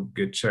to go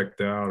get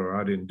checked out,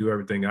 or I didn't do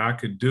everything I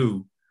could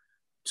do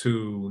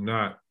to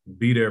not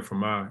be there for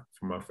my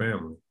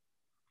family.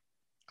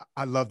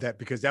 I love that,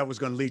 because that was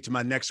going to lead to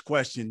my next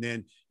question.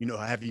 Then,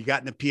 have you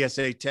gotten a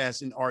PSA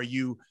test, and are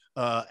you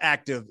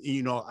active,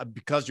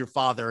 because your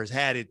father has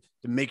had it,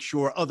 to make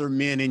sure other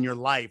men in your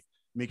life,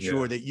 make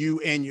sure that you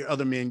and your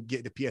other men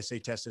get the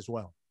PSA test as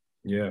well?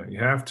 Yeah, you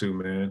have to,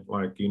 man.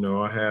 Like,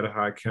 I had a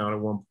high count at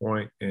one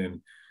point,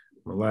 and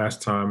the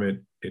last time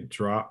it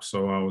dropped.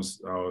 So I was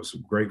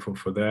grateful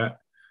for that.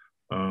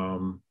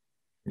 And,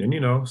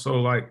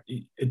 so like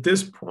at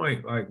this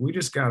point, like we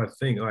just got to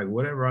think like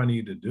whatever I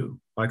need to do.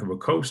 Like if a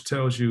coach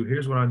tells you,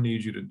 here's what I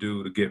need you to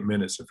do to get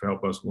minutes to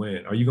help us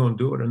win, are you going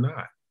to do it or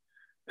not?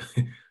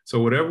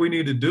 So whatever we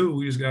need to do,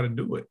 we just got to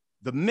do it.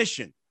 The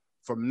mission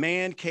for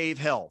Man Cave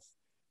Health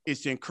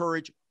is to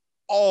encourage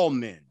all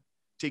men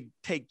to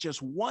take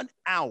just 1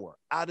 hour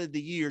out of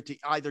the year to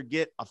either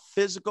get a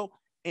physical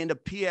and a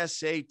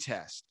PSA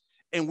test.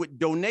 And with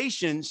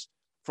donations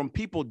from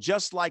people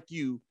just like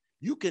you,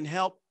 you can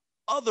help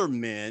other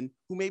men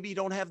who maybe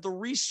don't have the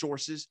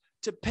resources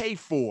to pay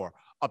for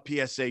a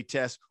PSA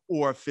test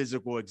or a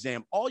physical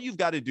exam. All you've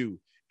got to do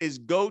is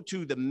go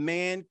to the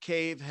Man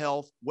Cave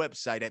Health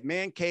website at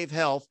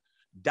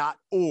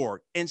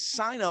mancavehealth.org and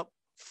sign up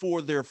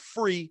for their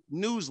free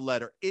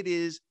newsletter. It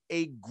is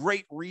a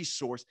great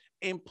resource.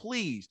 And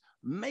please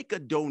make a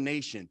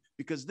donation,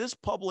 because this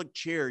public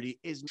charity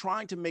is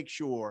trying to make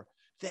sure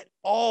that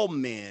all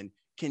men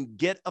can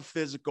get a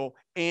physical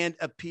and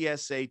a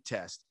PSA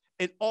test.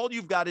 And all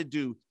you've got to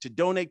do to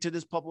donate to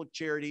this public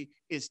charity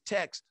is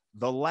text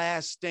The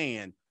Last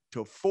Stand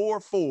to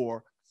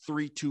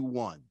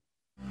 44321.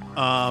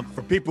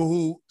 For people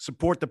who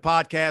support the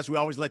podcast, we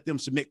always let them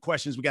submit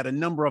questions. We got a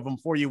number of them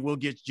for you. We'll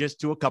get just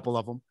to a couple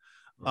of them.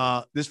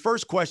 This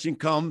first question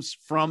comes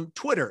from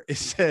Twitter. It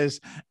says,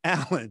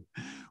 Alan,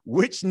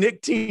 which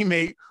Knick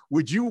teammate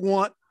would you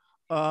want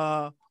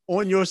on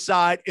your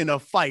side in a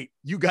fight?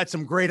 You got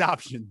some great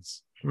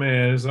options.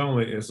 Man, it's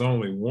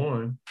only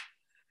one.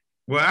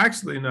 Well,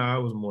 actually, no,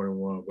 it was more than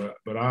one.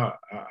 But I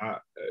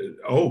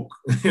Oak.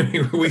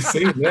 We've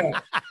seen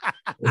that.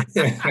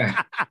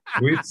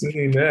 We've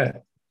seen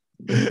that.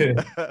 You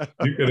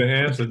could have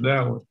answered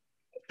that one.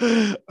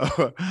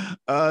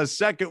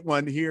 Second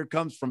one here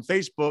comes from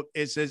Facebook.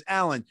 It says,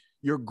 Alan,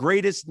 your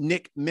greatest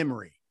Knick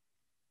memory.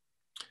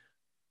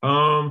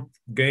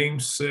 Game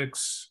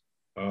 6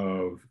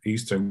 of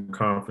Eastern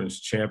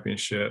Conference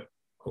Championship.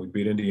 We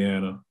beat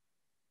Indiana.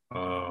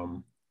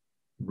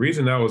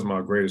 Reason that was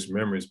my greatest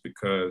memory is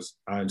because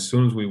as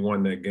soon as we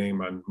won that game,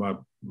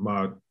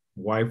 my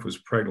wife was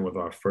pregnant with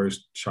our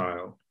first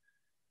child.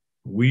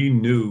 We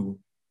knew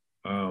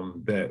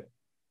that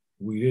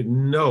we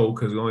didn't know,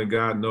 because only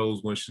God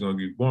knows when she's going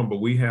to get born,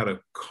 but we had a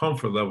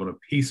comfort level and a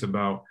peace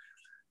about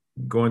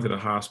going to the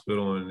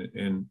hospital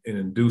and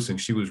inducing.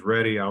 She was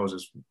ready. I was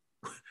just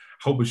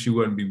hoping she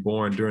wouldn't be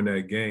born during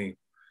that game.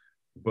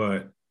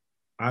 But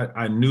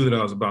I knew that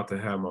I was about to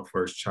have my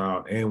first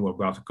child and we're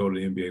about to go to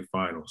the NBA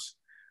Finals.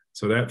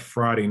 So that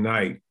Friday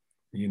night,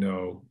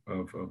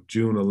 of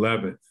June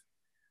 11th,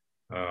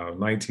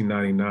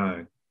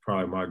 1999,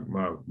 probably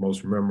my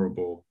most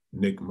memorable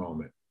Knick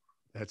moment.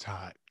 That's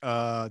hot.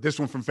 This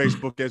one from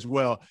Facebook as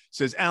well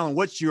says, Alan,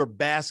 what's your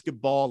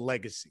basketball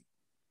legacy?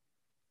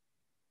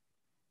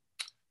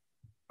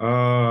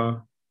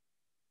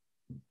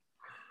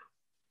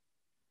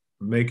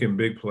 Making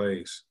big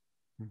plays.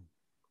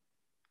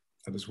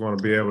 I just want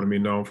to be able to be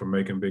known for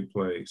making big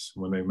plays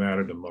when they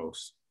matter the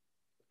most.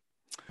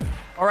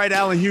 All right,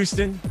 Allan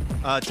Houston,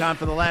 time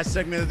for the last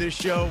segment of this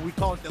show. We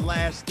call it The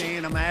Last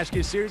Stand. I'm going to ask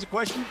you a series of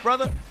questions,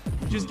 brother.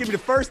 Just give me the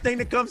first thing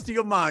that comes to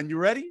your mind. You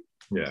ready?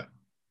 Yeah.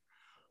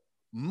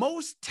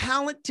 Most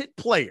talented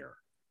player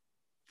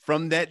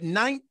from that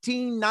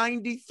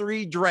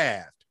 1993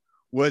 draft,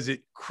 was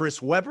it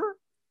Chris Webber,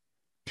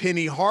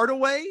 Penny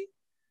Hardaway,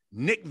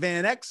 Nick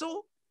Van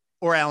Exel,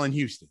 or Allan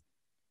Houston?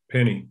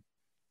 Penny.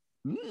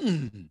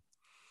 Talent.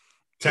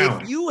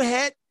 If you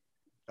had,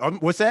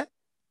 what's that?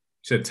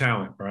 You said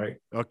talent, right?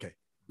 Okay.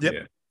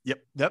 Yep. Yeah.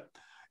 Yep.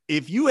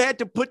 If you had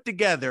to put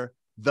together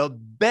the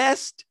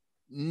best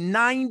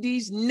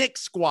 90s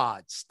Knicks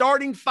squad,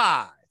 starting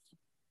five.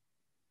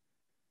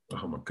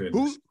 Oh my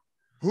goodness.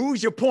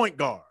 Who's your point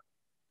guard?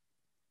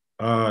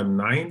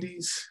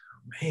 90s?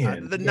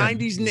 Man. The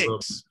 90s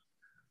Knicks.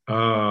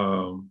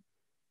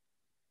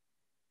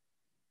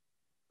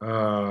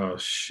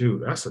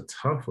 Shoot, that's a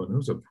tough one.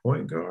 Who's a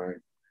point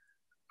guard?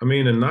 I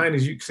mean, the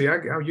 90s, you see, I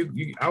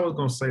was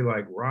gonna say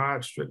like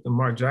Rod Strickland,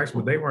 Mark Jackson,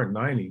 but they weren't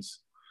 90s.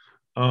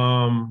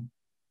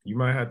 You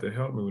might have to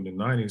help me with the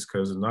 90s,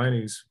 because the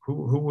 90s,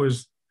 who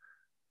was,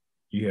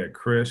 you had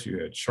Chris, you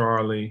had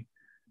Charlie,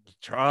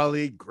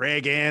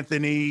 Greg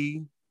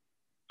Anthony.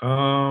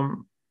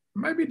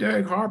 Maybe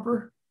Derek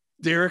Harper.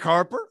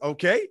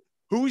 Okay.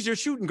 Who's your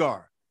shooting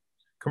guard?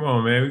 Come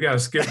on, man. We got to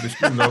skip the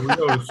shooting guard. We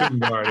know what the shooting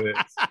guard is.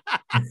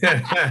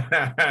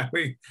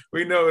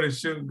 we know what the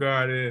shooting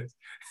guard is.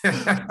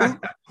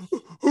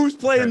 Who's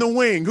playing the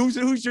wing?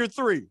 Who's your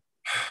three?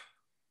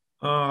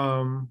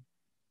 I'm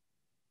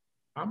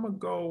gonna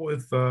go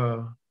with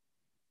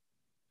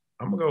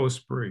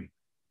Spree.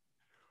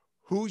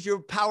 Who's your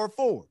power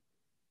forward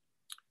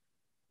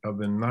of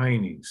the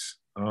 90s?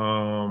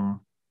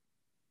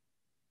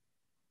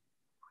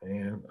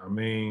 And I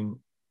mean,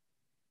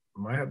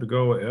 might have to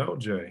go with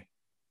LJ.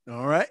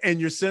 All right. And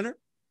your center?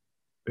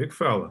 Big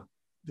fella.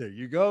 There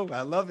you go.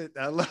 I love it.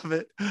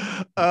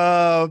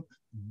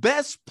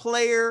 Best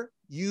player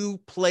you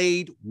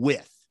played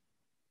with?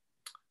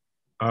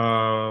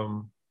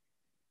 I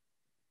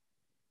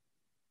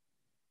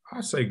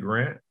say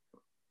Grant.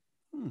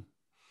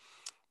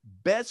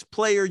 Best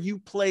player you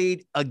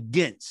played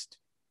against?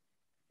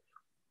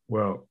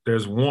 Well,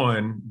 there's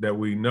one that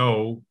we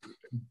know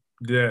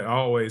that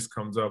always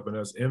comes up, and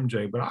that's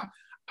MJ. But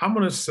I'm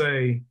going to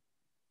say,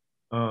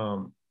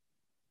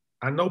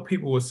 I know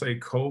people would say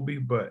Kobe,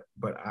 but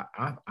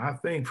I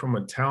think from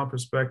a talent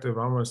perspective,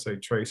 I'm going to say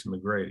Tracy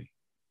McGrady.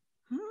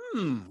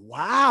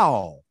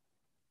 Wow.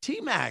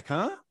 T-Mac,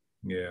 huh?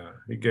 Yeah,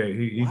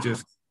 he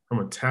just, from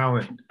a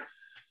talent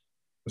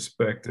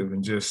perspective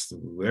and just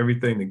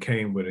everything that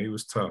came with it, he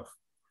was tough.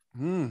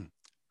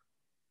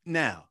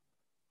 Now,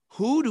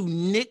 who do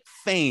Knick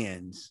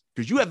fans,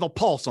 because you have a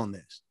pulse on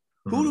this,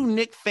 who do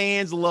Knick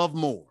fans love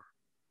more?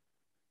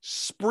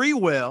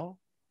 Sprewell,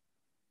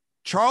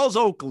 Charles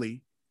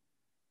Oakley,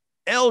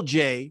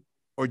 LJ,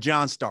 or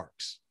John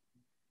Starks?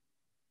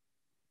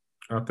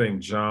 I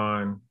think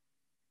John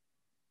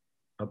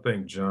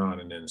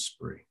and then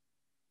Spree.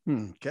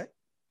 Okay.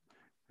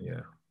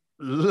 Yeah.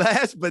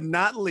 Last but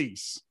not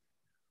least,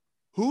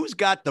 who's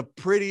got the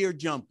prettier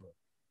jumper?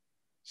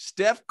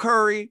 Steph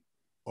Curry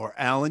or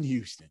Allan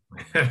Houston?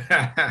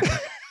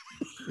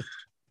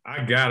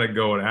 I gotta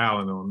go with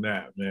Allan on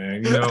that,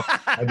 man.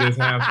 I just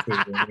have to.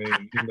 I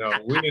mean,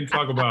 we didn't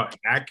talk about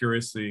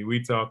accuracy.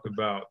 We talked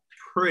about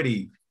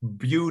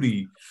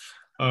beauty.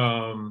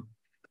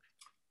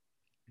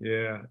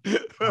 Yeah.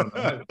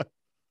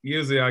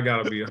 Usually I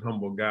gotta be a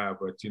humble guy,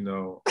 but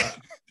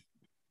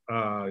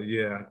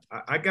yeah,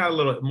 I got a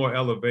little more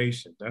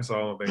elevation. That's the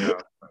only thing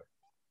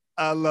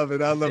I love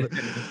it.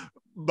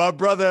 My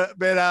brother,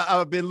 man,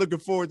 I've been looking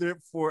forward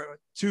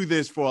to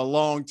this for a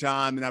long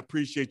time, and I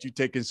appreciate you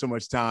taking so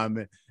much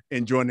time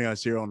and joining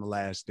us here on The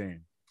Last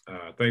Stand.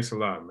 Thanks a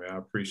lot, man. I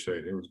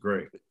appreciate it. It was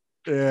great.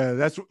 Yeah,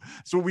 that's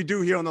what we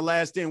do here on The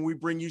Last Stand. We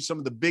bring you some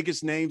of the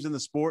biggest names in the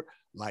sport,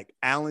 like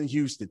Allan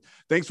Houston.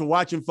 Thanks for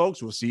watching,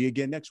 folks. We'll see you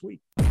again next week.